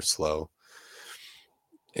fast or slow.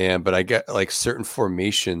 But I get, like, certain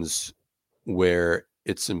formations where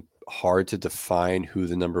it's hard to define who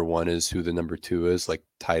the number 1 is, who the number 2 is, like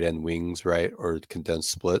tight end wings, right? Or condensed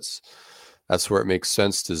splits. That's where it makes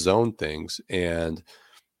sense to zone things. And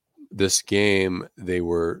this game, they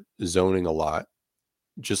were zoning a lot,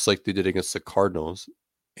 just like they did against the Cardinals.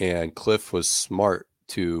 And Cliff was smart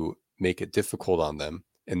to make it difficult on them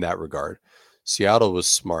in that regard. Seattle was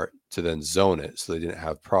smart to then zone it so they didn't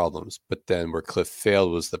have problems. But then where Cliff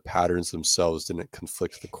failed was the patterns themselves didn't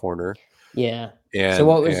conflict the corner. Yeah. And,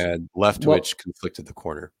 so and Leftwich conflicted the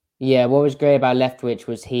corner. Yeah, what was great about Leftwich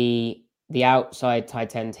was the outside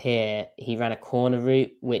tight end here, he ran a corner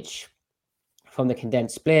route, which from the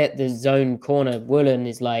condensed split, the zone corner, Woolen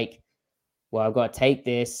is like, well, I've got to take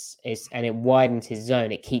this. And it widens his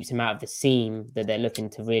zone. It keeps him out of the seam that they're looking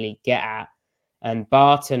to really get at. And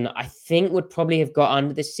Barton, I think, would probably have got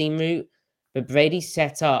under the seam route, but Brady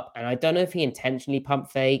set up, and I don't know if he intentionally pump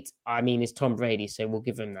faked. I mean, it's Tom Brady, so we'll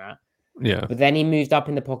give him that. Yeah. But then he moved up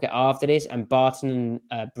in the pocket after this, and Barton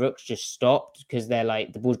and Brooks just stopped because they're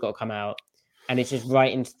like, the ball's got to come out. And it's just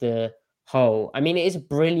right into the hole. I mean, it is a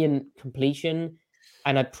brilliant completion,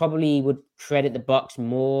 and I probably would credit the Bucs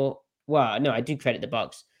more. Well, no, I do credit the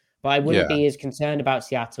Bucs, but I wouldn't be as concerned about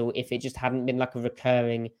Seattle if it just hadn't been like a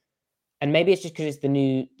recurring. And maybe it's just because it's the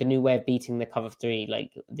new way of beating the cover 3,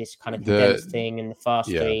 like this kind of condensed thing and the fast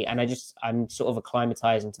 3. And I'm sort of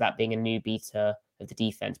acclimatizing to that being a new beta of the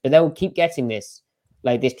defense. But they'll keep getting this,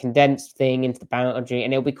 like this condensed thing into the boundary,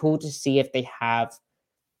 and it'll be cool to see if they have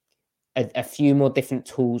a few more different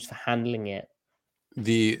tools for handling it.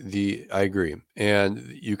 I agree.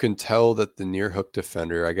 And you can tell that the near hook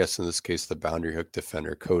defender, I guess in this case, the boundary hook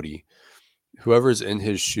defender, Cody, whoever's in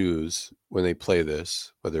his shoes when they play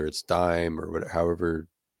this, whether it's dime or whatever,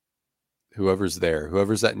 whoever's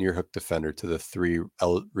that near hook defender to the 3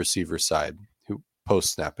 receiver side, who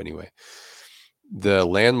post snap anyway, the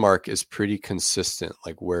landmark is pretty consistent,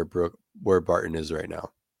 like where Barton is right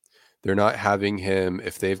now. They're not having him,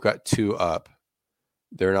 if they've got 2 up,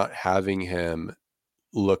 they're not having him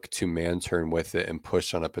look to man turn with it and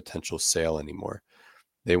push on a potential sail anymore.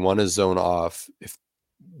 They want to zone off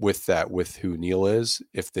with who Neal is,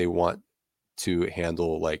 if they want to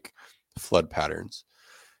handle like flood patterns.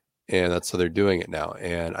 And that's how they're doing it now.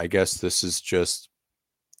 And I guess this is just,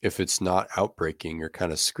 if it's not outbreaking, you're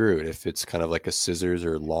kind of screwed. If it's kind of like a scissors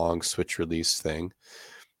or long switch release thing,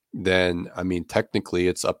 then, I mean, technically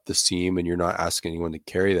it's up the seam and you're not asking anyone to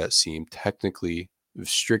carry that seam. Technically,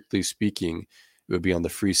 strictly speaking, it would be on the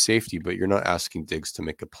free safety, but you're not asking Diggs to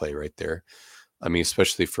make a play right there. I mean,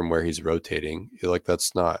 especially from where he's rotating, like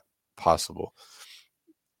that's not possible.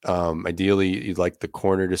 Ideally, you'd like the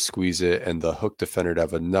corner to squeeze it and the hook defender to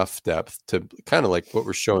have enough depth to kind of like what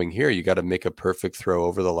we're showing here. You got to make a perfect throw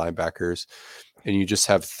over the linebackers, and you just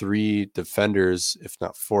have 3 defenders, if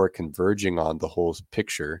not 4, converging on the whole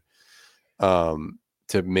picture to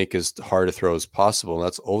to make as hard a throw as possible. And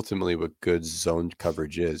that's ultimately what good zone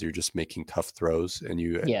coverage is. You're just making tough throws and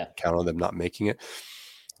you count on them not making it.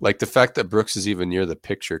 Like the fact that Brooks is even near the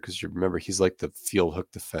picture, because you remember he's like the field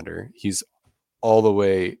hook defender. He's all the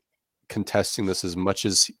way contesting this as much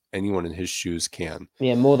as anyone in his shoes can.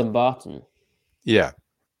 Yeah, more than Barton. Yeah.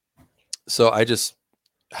 So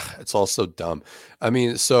it's all so dumb. I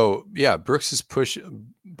mean, so yeah, Brooks is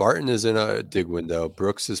Barton is in a dig window.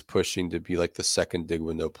 Brooks is pushing to be like the second dig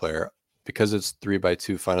window player because it's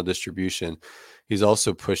 3x2 final distribution. He's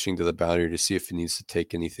also pushing to the boundary to see if he needs to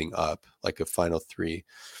take anything up, like a final 3.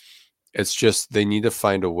 It's just, they need to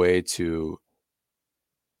find a way to,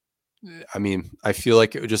 I mean, I feel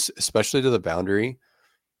like it would just, especially to the boundary,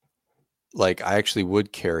 like I actually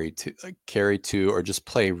would carry to, or just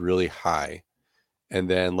play really high. And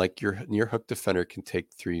then like your hook defender can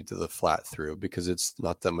take 3 to the flat through because it's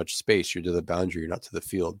not that much space. You're to the boundary, you're not to the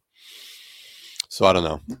field. So I don't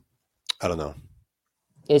know.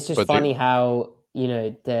 It's just funny how,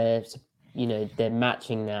 they're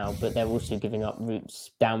matching now, but they're also giving up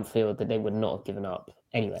routes downfield that they would not have given up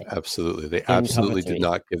anyway. Absolutely. They absolutely did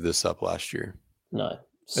not give this up last year. No.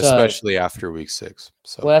 Especially after week 6.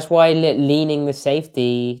 So well, that's why leaning the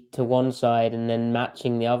safety to one side and then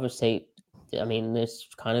matching the other safety. I mean, it's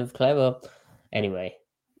kind of clever. Anyway.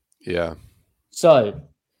 Yeah. So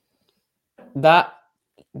that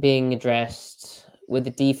being addressed with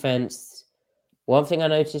the defense, one thing I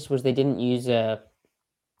noticed was they didn't use a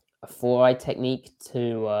 4-eye technique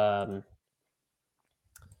to a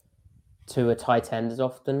tight end as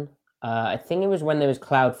often. I think it was when there was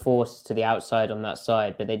cloud force to the outside on that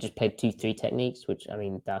side, but they just played 2-3 techniques, which, I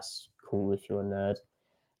mean, that's cool if you're a nerd.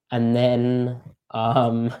 And then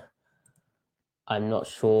I'm not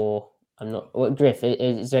sure. Griff,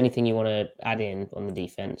 is there anything you want to add in on the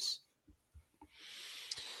defense?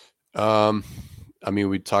 I mean,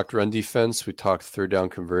 we talked run defense, we talked third down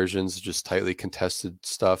conversions, just tightly contested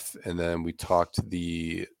stuff, and then we talked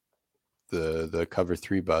the cover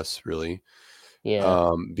 3 bus, really.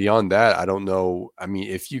 Yeah. Beyond that, I don't know. I mean,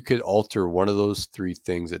 if you could alter one of those 3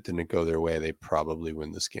 things that didn't go their way, they probably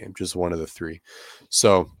win this game. Just one of the 3.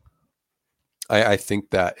 So I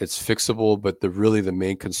think that it's fixable, but the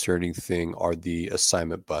main concerning thing are the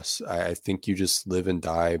assignment busts. I think you just live and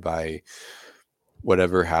die by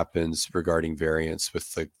whatever happens regarding variance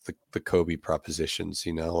with the Kobe propositions.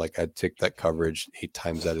 Like I'd take that coverage 8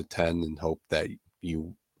 times out of 10 and hope that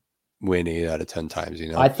you win 8 out of 10 times.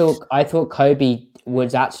 I thought Kobe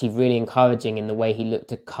was actually really encouraging in the way he looked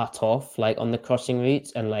to cut off, like on the crossing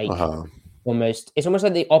routes, and like it's almost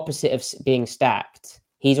like the opposite of being stacked.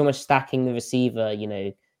 He's almost stacking the receiver,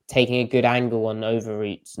 taking a good angle on over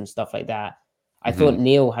routes and stuff like that. I thought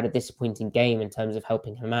Neal had a disappointing game in terms of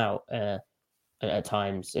helping him out at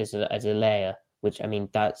times as a layer, which, I mean,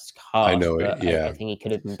 that's hard. I know it, yeah. I think he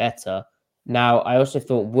could have been better. Now, I also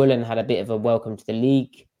thought Woolen had a bit of a welcome to the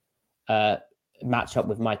league matchup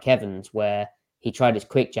with Mike Evans, where he tried his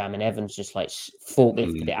quick jam and Evans just like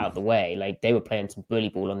forklifted it out of the way. Like they were playing some bully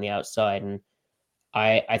ball on the outside, and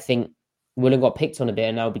I think Woolen got picked on a bit,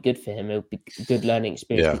 and that would be good for him. It would be a good learning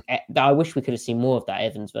experience. Yeah. I wish we could have seen more of that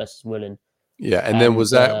Evans versus Woolen. Yeah, and then was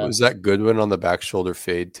that Goodwin on the back shoulder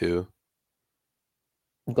fade too?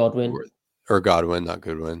 Godwin or Godwin, not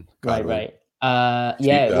Goodwin. Godwin. Right.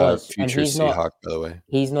 Yeah, it was. Future Seahawk, by the way.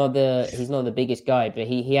 He's not the biggest guy, but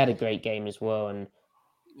he had a great game as well, and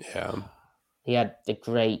yeah, he had the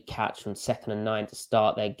great catch on 2nd and 9 to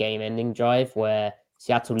start their game-ending drive, where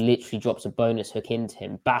Seattle literally drops a bonus hook into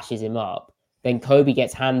him, bashes him up. Then Kobe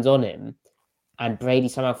gets hands on him, and Brady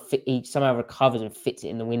somehow recovers and fits it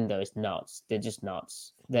in the window. It's nuts. They're just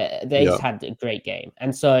nuts. They just had a great game,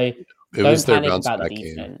 and so don't panic about the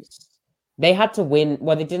defense. Game. They had to win.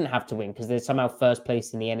 Well, they didn't have to win because they're somehow first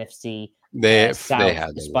place in the NFC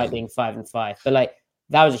South, despite being 5-5. But like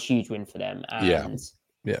that was a huge win for them. And,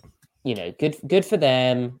 yeah. Good for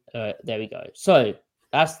them. There we go. So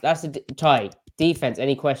that's the tie. Defense.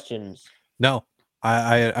 Any questions? No,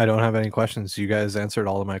 I don't have any questions. You guys answered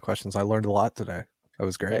all of my questions. I learned a lot today. That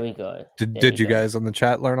was great. There we go. Did you guys on the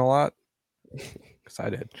chat learn a lot? Because I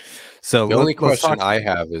did. So the only question I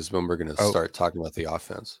have is when we're going to start talking about the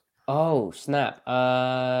offense. Oh snap!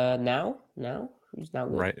 Now who's now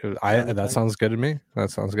good? Right. That sounds good to me.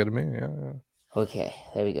 Yeah. Okay,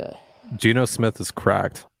 there we go. Geno Smith is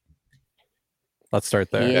cracked. Let's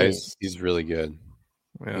start there. He's really good.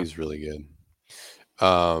 Yeah. He's really good.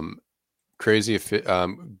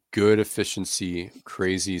 Good efficiency,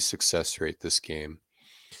 crazy success rate this game.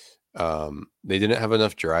 They didn't have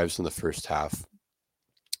enough drives in the first half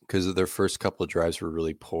because their first couple of drives were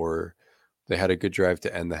really poor They had a good drive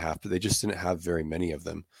to end the half, but they just didn't have very many of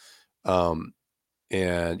them.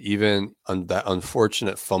 And even on that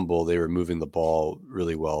unfortunate fumble, they were moving the ball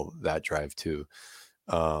really well that drive too.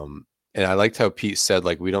 And I liked how Pete said,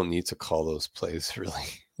 like, we don't need to call those plays really.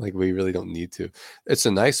 Like, we really don't need to. It's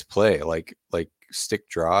a nice play. Like stick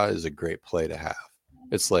draw is a great play to have.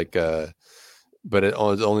 It's like, but it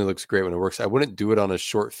only looks great when it works. I wouldn't do it on a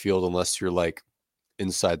short field unless you're like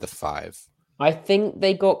inside the 5. I think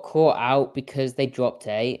they got caught out because they dropped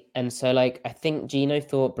 8. And so, like, I think Gino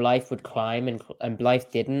thought Blythe would climb and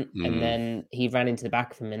Blythe didn't. And then he ran into the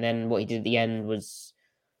back of him. And then what he did at the end was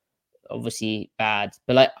obviously bad.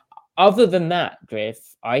 But, like, other than that,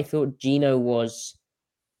 Griff, I thought Gino was,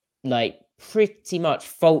 like, pretty much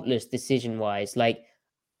faultless decision-wise. Like,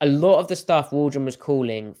 a lot of the stuff Waldron was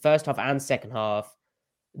calling, first half and second half,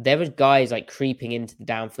 there was guys, like, creeping into the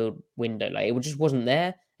downfield window. Like, it just wasn't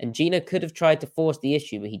there. And Gino could have tried to force the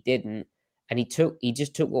issue, but he didn't. And he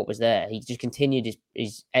just took what was there. He just continued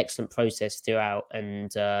his excellent process throughout.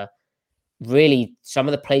 And really, some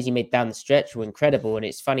of the plays he made down the stretch were incredible. And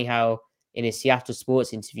it's funny how in his Seattle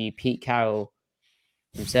sports interview, Pete Carroll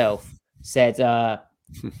himself said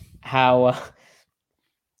how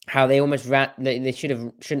they almost ran. They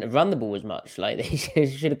shouldn't have run the ball as much. Like, they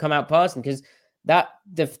should have come out passing, because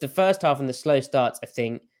the first half and the slow starts, I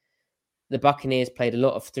think the Buccaneers played a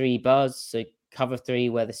lot of 3 bars, so cover 3,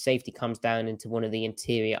 where the safety comes down into one of the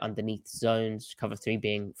interior underneath zones, cover 3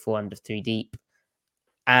 being 4 under 3 deep.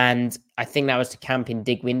 And I think that was to camp in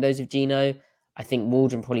dig windows of Gino. I think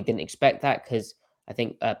Waldron probably didn't expect that, because I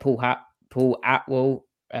think Paul Atwell,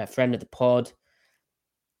 a friend of the pod,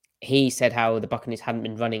 he said how the Buccaneers hadn't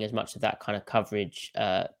been running as much of that kind of coverage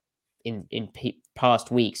in past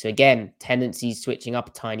weeks. So again, tendencies switching up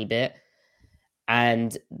a tiny bit.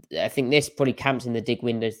 And I think this probably camps in the dig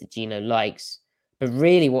windows that Gino likes. But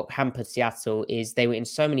really what hampered Seattle is they were in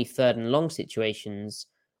so many 3rd and long situations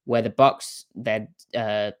where the Bucs, they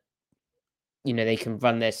can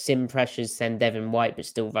run their sim pressures, send Devin White, but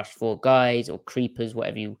still rush 4 guys, or creepers,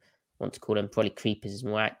 whatever you want to call them. Probably creepers is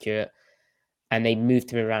more accurate. And they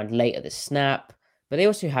moved him around late at the snap. But they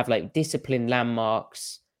also have, like, disciplined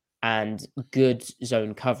landmarks and good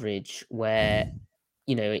zone coverage where,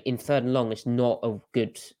 in 3rd and long, it's not a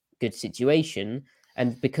good situation.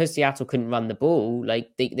 And because Seattle couldn't run the ball, like,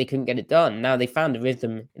 they couldn't get it done. Now they found a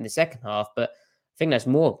rhythm in the second half, but I think that's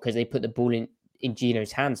more because they put the ball in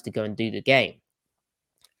Gino's hands to go and do the game.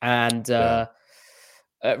 And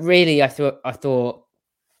really, I thought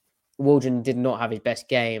Waldron did not have his best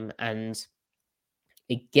game. And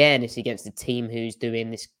again, it's against a team who's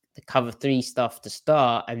doing the cover 3 stuff to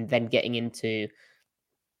start, and then getting into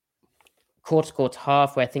quarter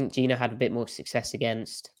half, where I think Gino had a bit more success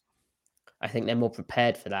against. I think they're more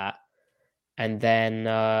prepared for that. And then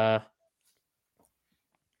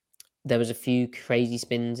there was a few crazy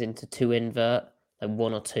spins into 2 invert, like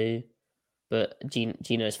 1 or 2, but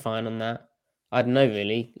Gino's fine on that. I don't know,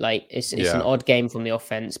 really. Like, it's an odd game from the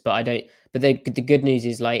offense, but the good news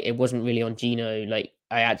is, like, it wasn't really on Gino. Like,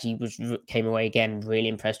 I actually came away again really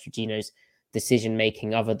impressed with Gino's decision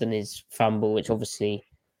making, other than his fumble, which obviously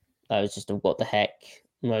that was just a what the heck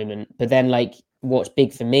moment. But then, like, what's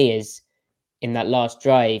big for me is in that last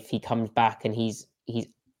drive, he comes back and he's it's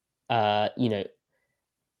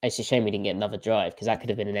a shame we didn't get another drive, because that could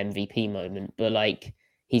have been an MVP moment. But, like,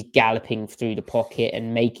 he's galloping through the pocket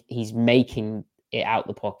and he's making it out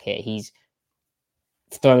the pocket. He's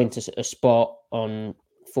throwing to a spot on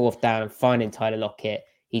 4th down and finding Tyler Lockett.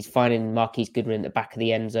 He's finding Marquise Goodwin at the back of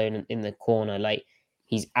the end zone in the corner. Like,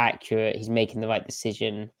 he's accurate. He's making the right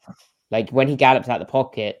decision. Like, when he gallops out the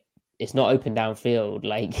pocket, it's not open downfield.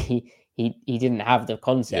 Like, he didn't have the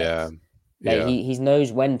concept. Yeah. Like, he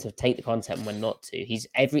knows when to take the concept and when not to. He's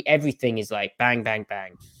everything is like bang, bang,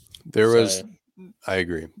 bang. I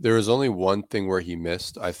agree. There was only one thing where he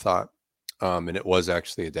missed, I thought, and it was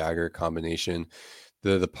actually a dagger combination.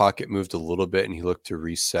 The pocket moved a little bit, and he looked to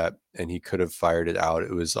reset, and he could have fired it out. It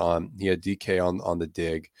was he had DK on the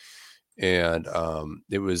dig, and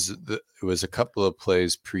it was a couple of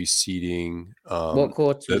plays preceding. What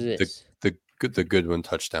quarter was this? The Goodwin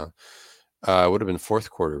touchdown. It would have been 4th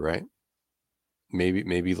quarter, right?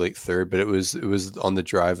 Maybe late 3rd, but it was on the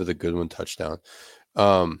drive of the Goodwin touchdown.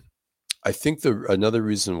 I think another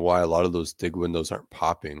reason why a lot of those dig windows aren't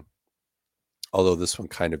popping, although this one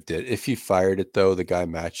kind of did. If he fired it, though, the guy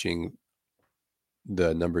matching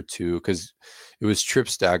the number 2, because it was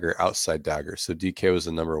trips dagger, outside dagger. So DK was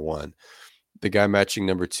the number 1. The guy matching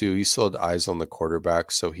number 2, he still had eyes on the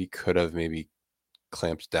quarterback, so he could have maybe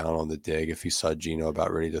clamped down on the dig if he saw Gino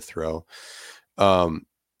about ready to throw.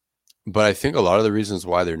 But I think a lot of the reasons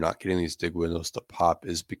why they're not getting these big windows to pop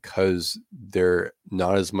is because they're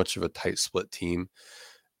not as much of a tight split team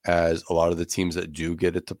as a lot of the teams that do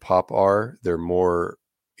get it to pop are. They're more,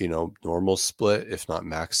 normal split, if not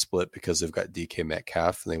max split, because they've got DK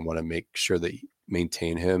Metcalf and they want to make sure they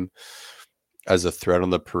maintain him as a threat on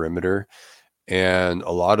the perimeter. And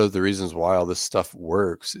a lot of the reasons why all this stuff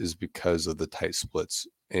works is because of the tight splits.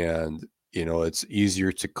 And, it's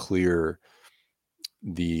easier to clear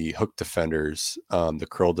the hook defenders, the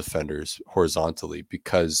curl defenders horizontally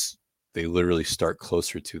because they literally start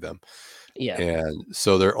closer to them. Yeah. And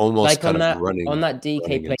so they're almost like kind on of that, running on that DK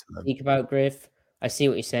play them. speak about, Griff. I see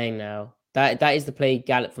what you're saying now. That is the play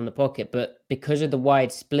Gallup from the pocket, but because of the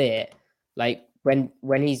wide split, like when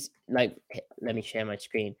he's like, let me share my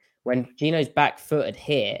screen. When Gino's back footed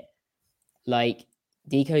hit, like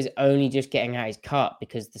DK's only just getting out his cut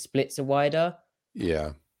because the splits are wider.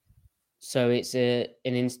 Yeah. So it's an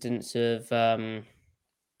instance of no,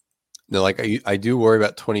 like I do worry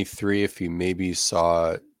about 23 if he maybe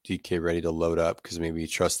saw DK ready to load up because maybe he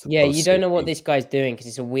trusts the you don't know what this guy's doing because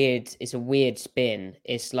it's a weird spin.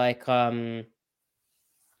 It's like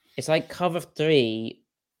cover 3,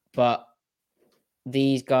 but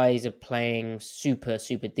these guys are playing super,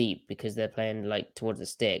 super deep because they're playing like towards the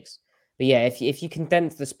sticks. But yeah, if you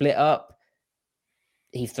condense the split up,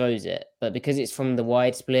 he throws it. But because it's from the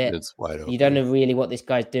wide split, it's wide open. You don't know really what this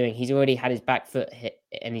guy's doing. He's already had his back foot hit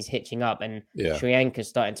and he's hitching up, and Sri Lanka's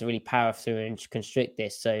starting to really power through and constrict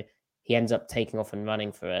this. So he ends up taking off and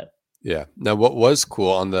running for it. Yeah. Now, what was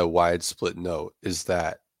cool on the wide split note is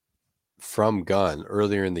that from gun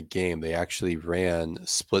earlier in the game, they actually ran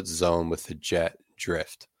split zone with the jet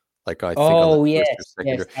drift. Like I think on the yes,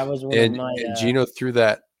 that was one of my. And Gino threw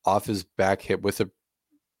that off his back hip with a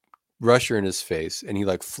rusher in his face, and he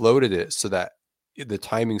like floated it so that the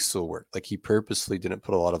timing still worked. Like he purposely didn't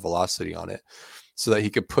put a lot of velocity on it so that he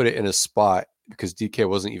could put it in a spot because DK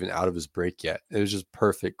wasn't even out of his break yet. It was just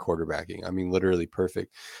perfect quarterbacking. I mean, literally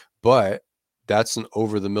perfect. But that's an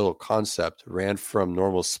over the middle concept ran from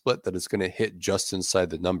normal split that is going to hit just inside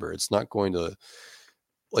the number. It's not going to,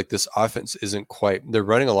 like, this offense isn't quite, they're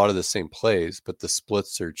running a lot of the same plays, but the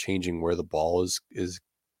splits are changing where the ball is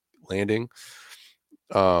landing.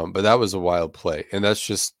 But that was a wild play. And that's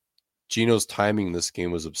just Gino's timing in this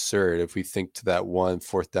game was absurd. If we think to that 1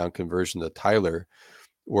 4th down conversion to Tyler,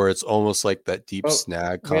 where it's almost like that deep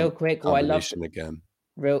snag real quick, combination again.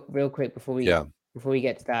 Real quick before we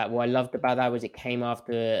get to that, what I loved about that was it came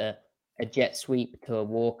after a jet sweep to a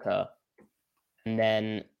Walker, and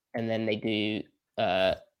then they do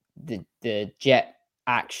the jet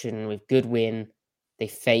action with Goodwin. They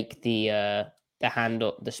fake the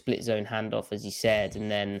handoff, the split zone handoff, as you said,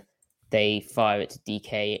 and then they fire it to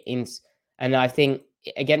DK. And I think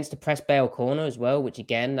against the press bail corner as well, which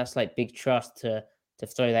again, that's like big trust to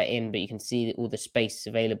throw that in, but you can see all the space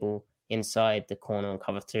available inside the corner on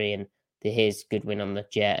cover 3, and here's Goodwin on the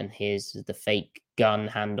jet, and here's the fake gun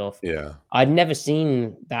handoff. Yeah. I'd never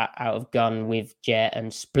seen that out of gun with jet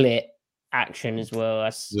and split action as well.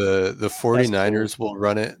 The 49ers will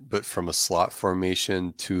run it, but from a slot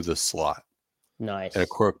formation to the slot. Nice. And of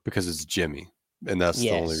course, because it's Jimmy, and that's the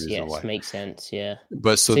only reason why. Makes sense. Yeah.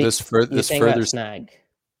 But so this further snag.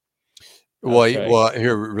 Well,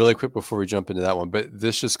 here really quick before we jump into that one, but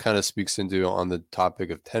this just kind of speaks into on the topic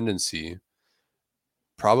of tendency.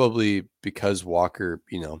 Probably because Walker,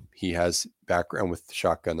 he has background with the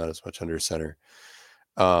shotgun, not as much under center.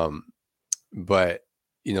 But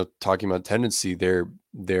talking about tendency,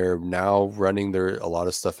 they're now running a lot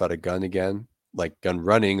of stuff out of gun again. Like gun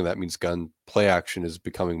running, that means gun play action is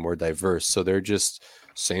becoming more diverse. So they're just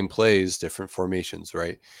same plays, different formations,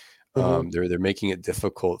 right? Mm-hmm. They're making it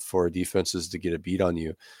difficult for defenses to get a beat on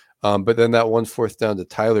you. But then that 1 4th down to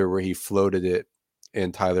Tyler where he floated it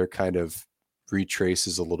and Tyler kind of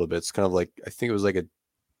retraces a little bit. It's kind of like, I think it was like a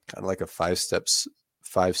kind of like a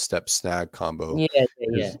 5-step snag combo.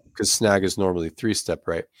 Yeah. Because snag is normally 3-step,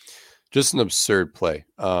 right? Just an absurd play.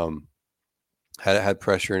 Had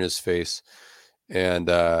pressure in his face. And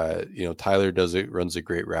Tyler runs a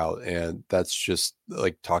great route, and that's just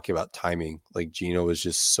like talking about timing. Like Gino was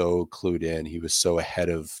just so clued in; he was so ahead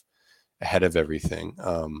of everything,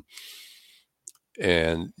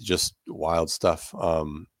 and just wild stuff.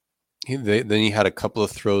 Then he had a couple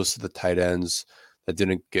of throws to the tight ends that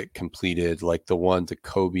didn't get completed, like the one to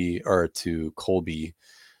Colby.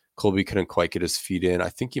 Colby couldn't quite get his feet in. I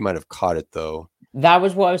think he might have caught it though. That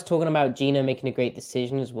was what I was talking about. Gino making a great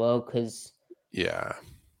decision as well, because. Yeah.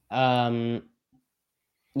 Actually,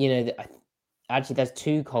 there's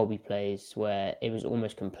 2 Colby plays where it was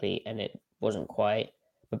almost complete and it wasn't quite.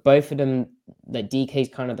 but both of them, like DK's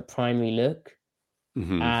kind of the primary look,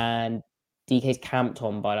 Mm-hmm. and DK's camped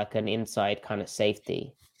on by like an inside kind of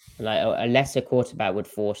safety. Like a lesser quarterback would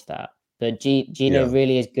force that. But Gino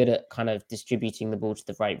really is good at kind of distributing the ball to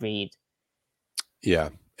the right read. Yeah.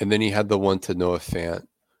 And then he had the one to Noah Fant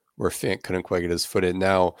where Fant couldn't quite get his foot in.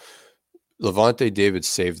 Now, Levante David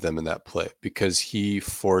saved them in that play because he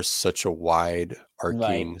forced such a wide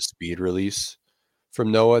arcing speed release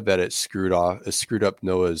from Noah that it screwed up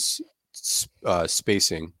Noah's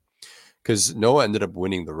spacing, because Noah ended up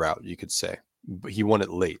winning the route, you could say, but he won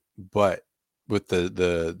it late. But with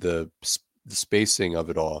the spacing of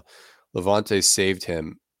it all, Levante saved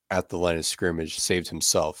him at the line of scrimmage, saved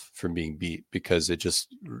himself from being beat because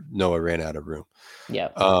Noah ran out of room. Yeah.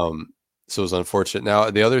 So it was unfortunate. Now,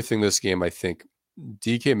 the other thing this game, I think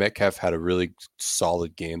DK Metcalf had a really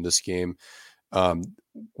solid game this game.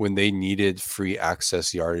 When they needed free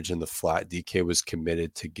access yardage in the flat, DK was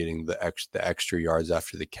committed to getting the extra yards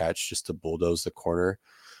after the catch just to bulldoze the corner.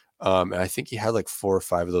 And I think he had like 4 or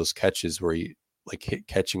 5 of those catches where he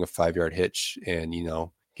catching a 5-yard hitch and,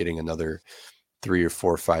 getting another 3 or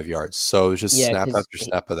 4 or 5 yards. So it was just snap after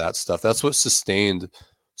snap of that stuff. That's what sustained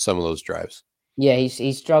some of those drives. Yeah,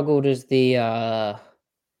 he struggled as the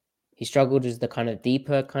kind of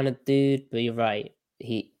deeper kind of dude, but you're right.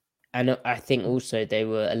 And I think also they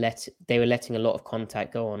were letting a lot of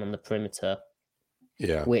contact go on the perimeter.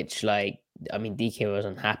 Yeah. Which DK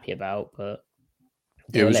wasn't happy about, but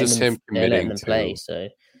it was just him committing to play. So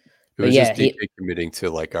it was just DK committing to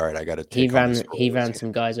all right, I got to take. He ran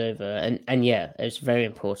some guys over, and it was very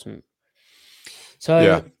important.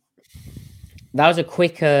 So that was a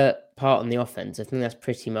quicker part on the offense. I think that's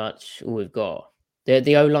pretty much all we've got.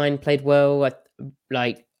 The O-line played well. I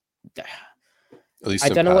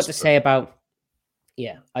don't know what to say about.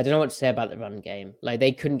 Yeah, I don't know what to say about the run game. Like,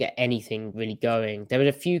 they couldn't get anything really going. There was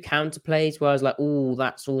a few counter plays where I was like, "Oh,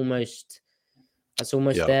 that's almost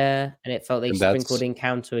there," and it felt they sprinkled in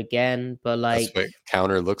counter again. But that's what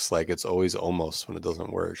counter looks like. It's always almost when it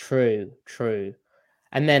doesn't work. True.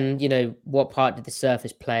 And then what part did the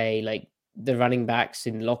surface play? Like, the running backs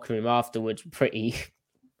in the locker room afterwards were pretty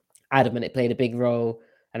adamant it played a big role.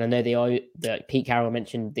 And I know the Pete Carroll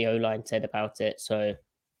mentioned the O-line said about it. So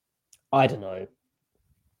I don't know.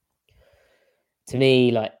 To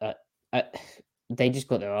me, they just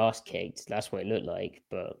got their ass kicked. That's what it looked like.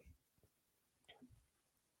 But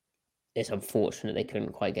it's unfortunate they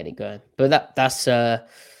couldn't quite get it going. But that's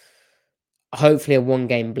hopefully a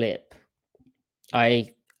 1-game blip.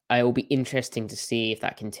 It will be interesting to see if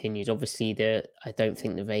that continues. Obviously, I don't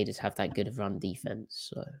think the Raiders have that good of run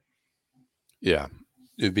defense. So yeah.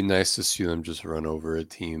 It'd be nice to see them just run over a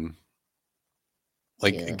team.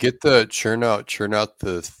 Get the churn out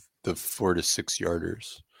the 4 to 6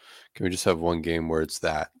 yarders. Can we just have one game where it's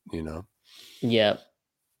that, Yeah.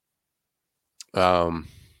 But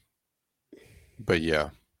yeah.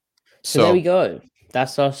 So there we go.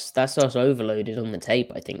 That's us overloaded on the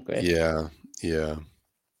tape, I think, Griff. Yeah.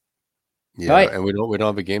 Right. And we don't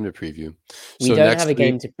have a game to preview. We don't have a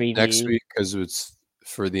game to preview next week, because it's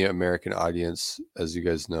for the American audience. As you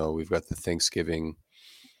guys know, we've got the Thanksgiving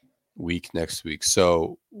week next week.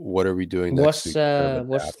 So what are we doing next week?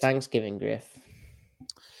 What's Thanksgiving, Griff?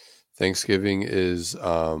 Thanksgiving is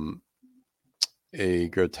a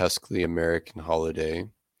grotesquely American holiday.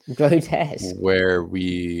 Grotesque. Where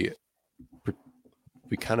we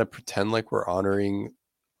kind of pretend like we're honoring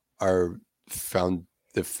our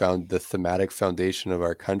the thematic foundation of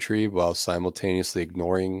our country while simultaneously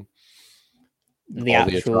ignoring all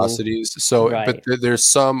the atrocities. So, but there's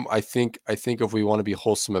some, I think if we want to be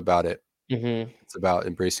wholesome about it, it's about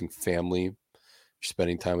embracing family,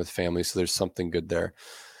 spending time with family. So there's something good there.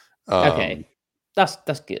 Okay.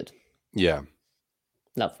 That's good. Yeah.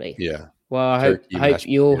 Lovely. Yeah. Well, I hope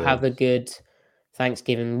you all have a good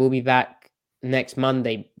Thanksgiving. We'll be back next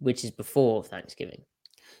Monday, which is before Thanksgiving.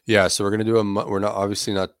 Yeah, so we're gonna do we're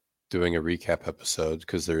obviously not doing a recap episode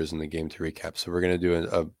because there isn't a game to recap. So we're gonna do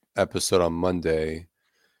an episode on Monday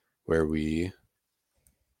where we're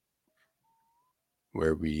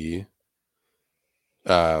gonna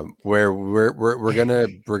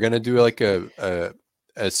do like a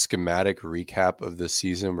schematic recap of the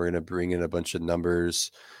season. We're gonna bring in a bunch of numbers,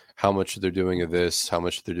 how much they're doing of this, how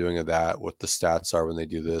much they're doing of that, what the stats are when they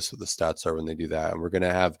do this, what the stats are when they do that. And we're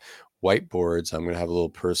gonna have whiteboards. I'm going to have a little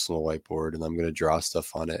personal whiteboard and I'm going to draw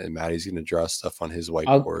stuff on it. And Maddie's going to draw stuff on his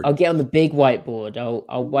whiteboard. I'll get on the big whiteboard.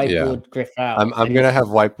 I'll whiteboard Griff out. I'm going to have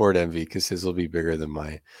whiteboard envy because his will be bigger than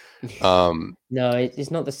mine. No, it's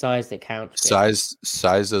not the size that counts.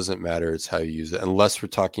 Size doesn't matter. It's how you use it. Unless we're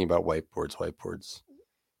talking about whiteboards.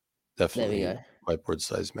 Definitely. There we go. whiteboard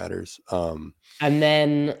size matters. And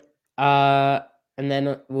then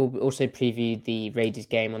we'll also preview the Raiders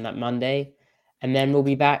game on that Monday, and then we'll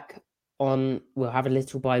be back we'll have a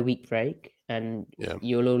little bye-week break, and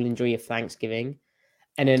you'll all enjoy your Thanksgiving.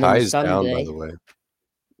 And then Ty on is Sunday, down, by the way.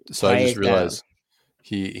 So I just realized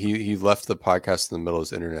he left the podcast in the middle.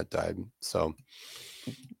 His internet died. So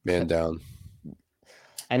man down.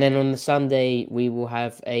 And then on the Sunday, we will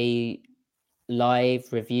have a live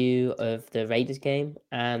review of the Raiders game,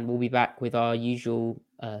 and we'll be back with our usual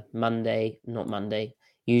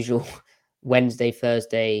usual Wednesday,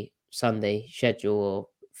 Thursday, Sunday schedule, or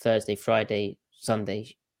Thursday, Friday,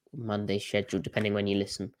 Sunday, Monday schedule, depending when you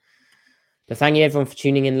listen. But thank you everyone for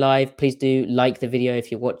tuning in live. Please do like the video if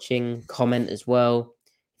you're watching, comment as well.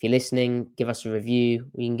 If you're listening, give us a review.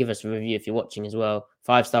 You can give us a review if you're watching as well.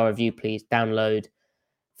 5-star review, please. Download.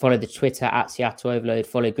 Follow the Twitter at Seattle Overload.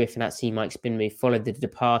 Follow Griffin at CMike Spinmove. Follow the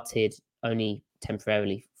Departed, only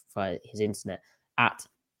temporarily via his internet, at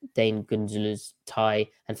Dane Gunzler's Tie.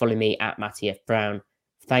 And follow me at Matty F. Brown.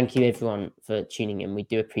 Thank you everyone for tuning in. We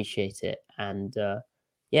do appreciate it. And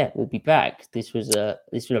we'll be back. This was a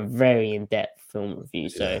very in-depth film review.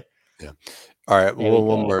 So yeah. All right. Well,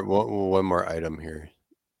 one more item here.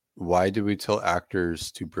 Why do we tell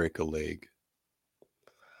actors to break a leg?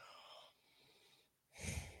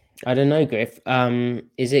 I don't know, Griff.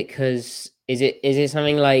 Is it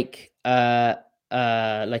something like an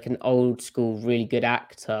old school really good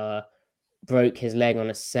actor broke his leg on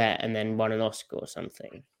a set and then won an Oscar or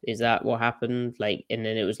something? Is that what happened? Like, and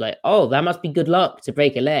then it was like, oh, that must be good luck to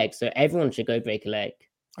break a leg, so everyone should go break a leg.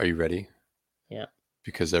 Are you ready? Yeah.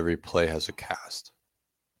 Because every play has a cast.